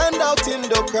 you stand out in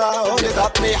the crowd. You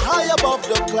got me high above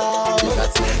the clouds.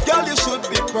 Y'all, you should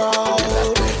be proud.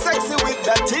 Sexy with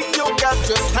that thing you got,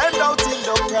 you stand out in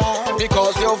the crowd.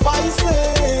 Because your voice,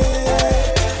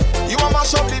 you want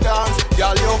mash up the dance.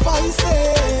 Y'all, your voice,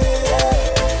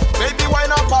 baby, why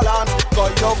not balance?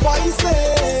 Cause your voice,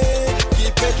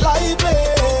 keep it lively.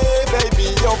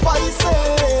 Baby, your voice,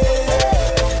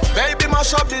 baby,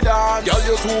 mash up the dance. Girl,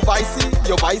 you too vicey,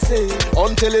 you vicey.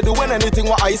 Until you doing anything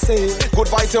what I say. Good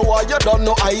vice you want, you don't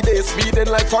know I day. Speeding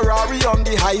like Ferrari on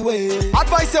the highway.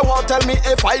 Advice you want, tell me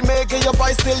if I make it your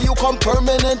vice till you come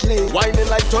permanently. Whining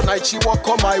like tonight, she won't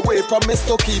come my way. Promise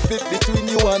to keep it between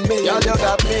you and me. Girl, you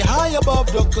got me high above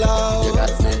the clouds.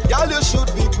 Girl, you should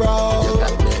be proud.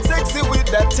 Sexy with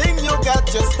that thing you got,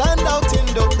 you stand out in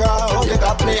the crowd. You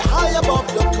got me high above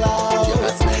the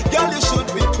clouds. Girl, you should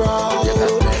be proud.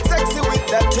 Sexy with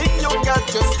that thing you got,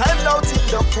 you stand out in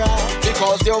the crowd.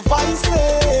 Because your voice,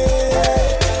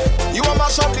 you want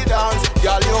mash up the dance.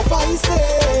 Girl, your voice,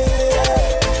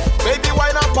 baby,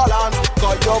 why not balance?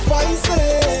 Cause your voice,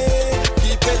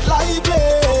 keep it lively.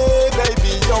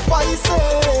 Baby, your voice,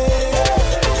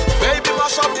 baby,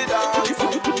 mash up the dance.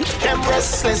 Them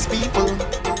restless people,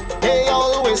 they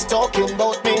always talking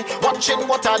about me, watching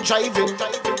what I'm driving,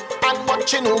 and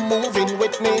watching who moving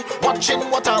with me, watching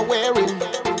what I'm wearing.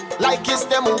 Like it's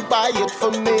them who buy it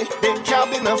for me. They can't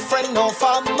be my friend or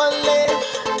family.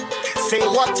 Say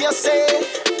what you say,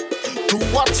 do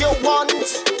what you want.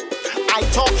 I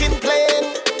talk in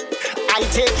plain, I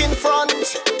take in front.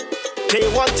 They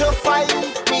want to fight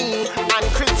me and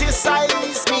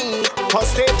criticize me,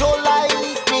 cause they don't like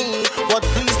me. But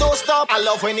please don't stop. I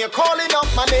love when you're calling up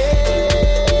my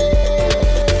name,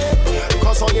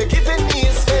 cause all you're giving me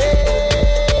is fame.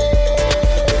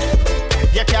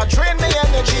 You can't drain my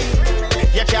energy,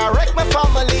 you can't wreck my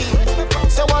family.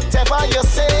 So whatever you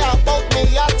say about me,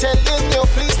 I'm telling you,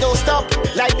 please don't stop.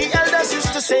 Like the elders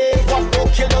used to say, what will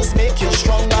kill us make you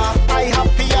stronger. I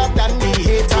happier than the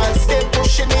haters. They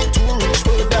pushing me to reach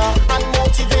further and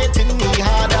motivating me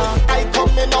harder. I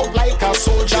coming out like a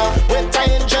soldier with an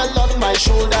angel on my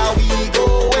shoulder. We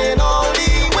going all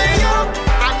the way up,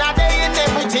 and a day in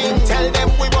everything. Tell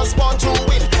them we was born to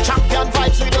win. Champion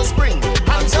vibes with us bring.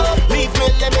 Hands up, leave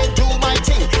me, let me do my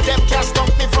thing. Them can't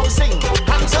stop me from sing.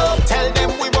 Hands up, tell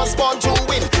them we was born to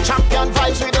win. Champion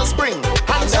vibes with us bring.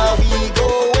 Hands up, we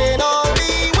going all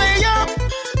the way up.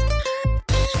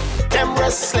 Them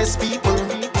restless people.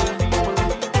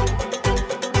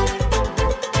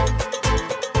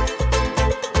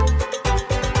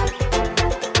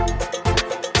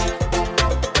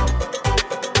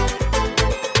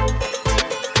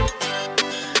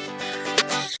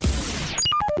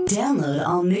 Download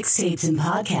all mixtapes and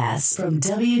podcasts from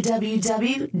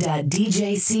www.djcj.com.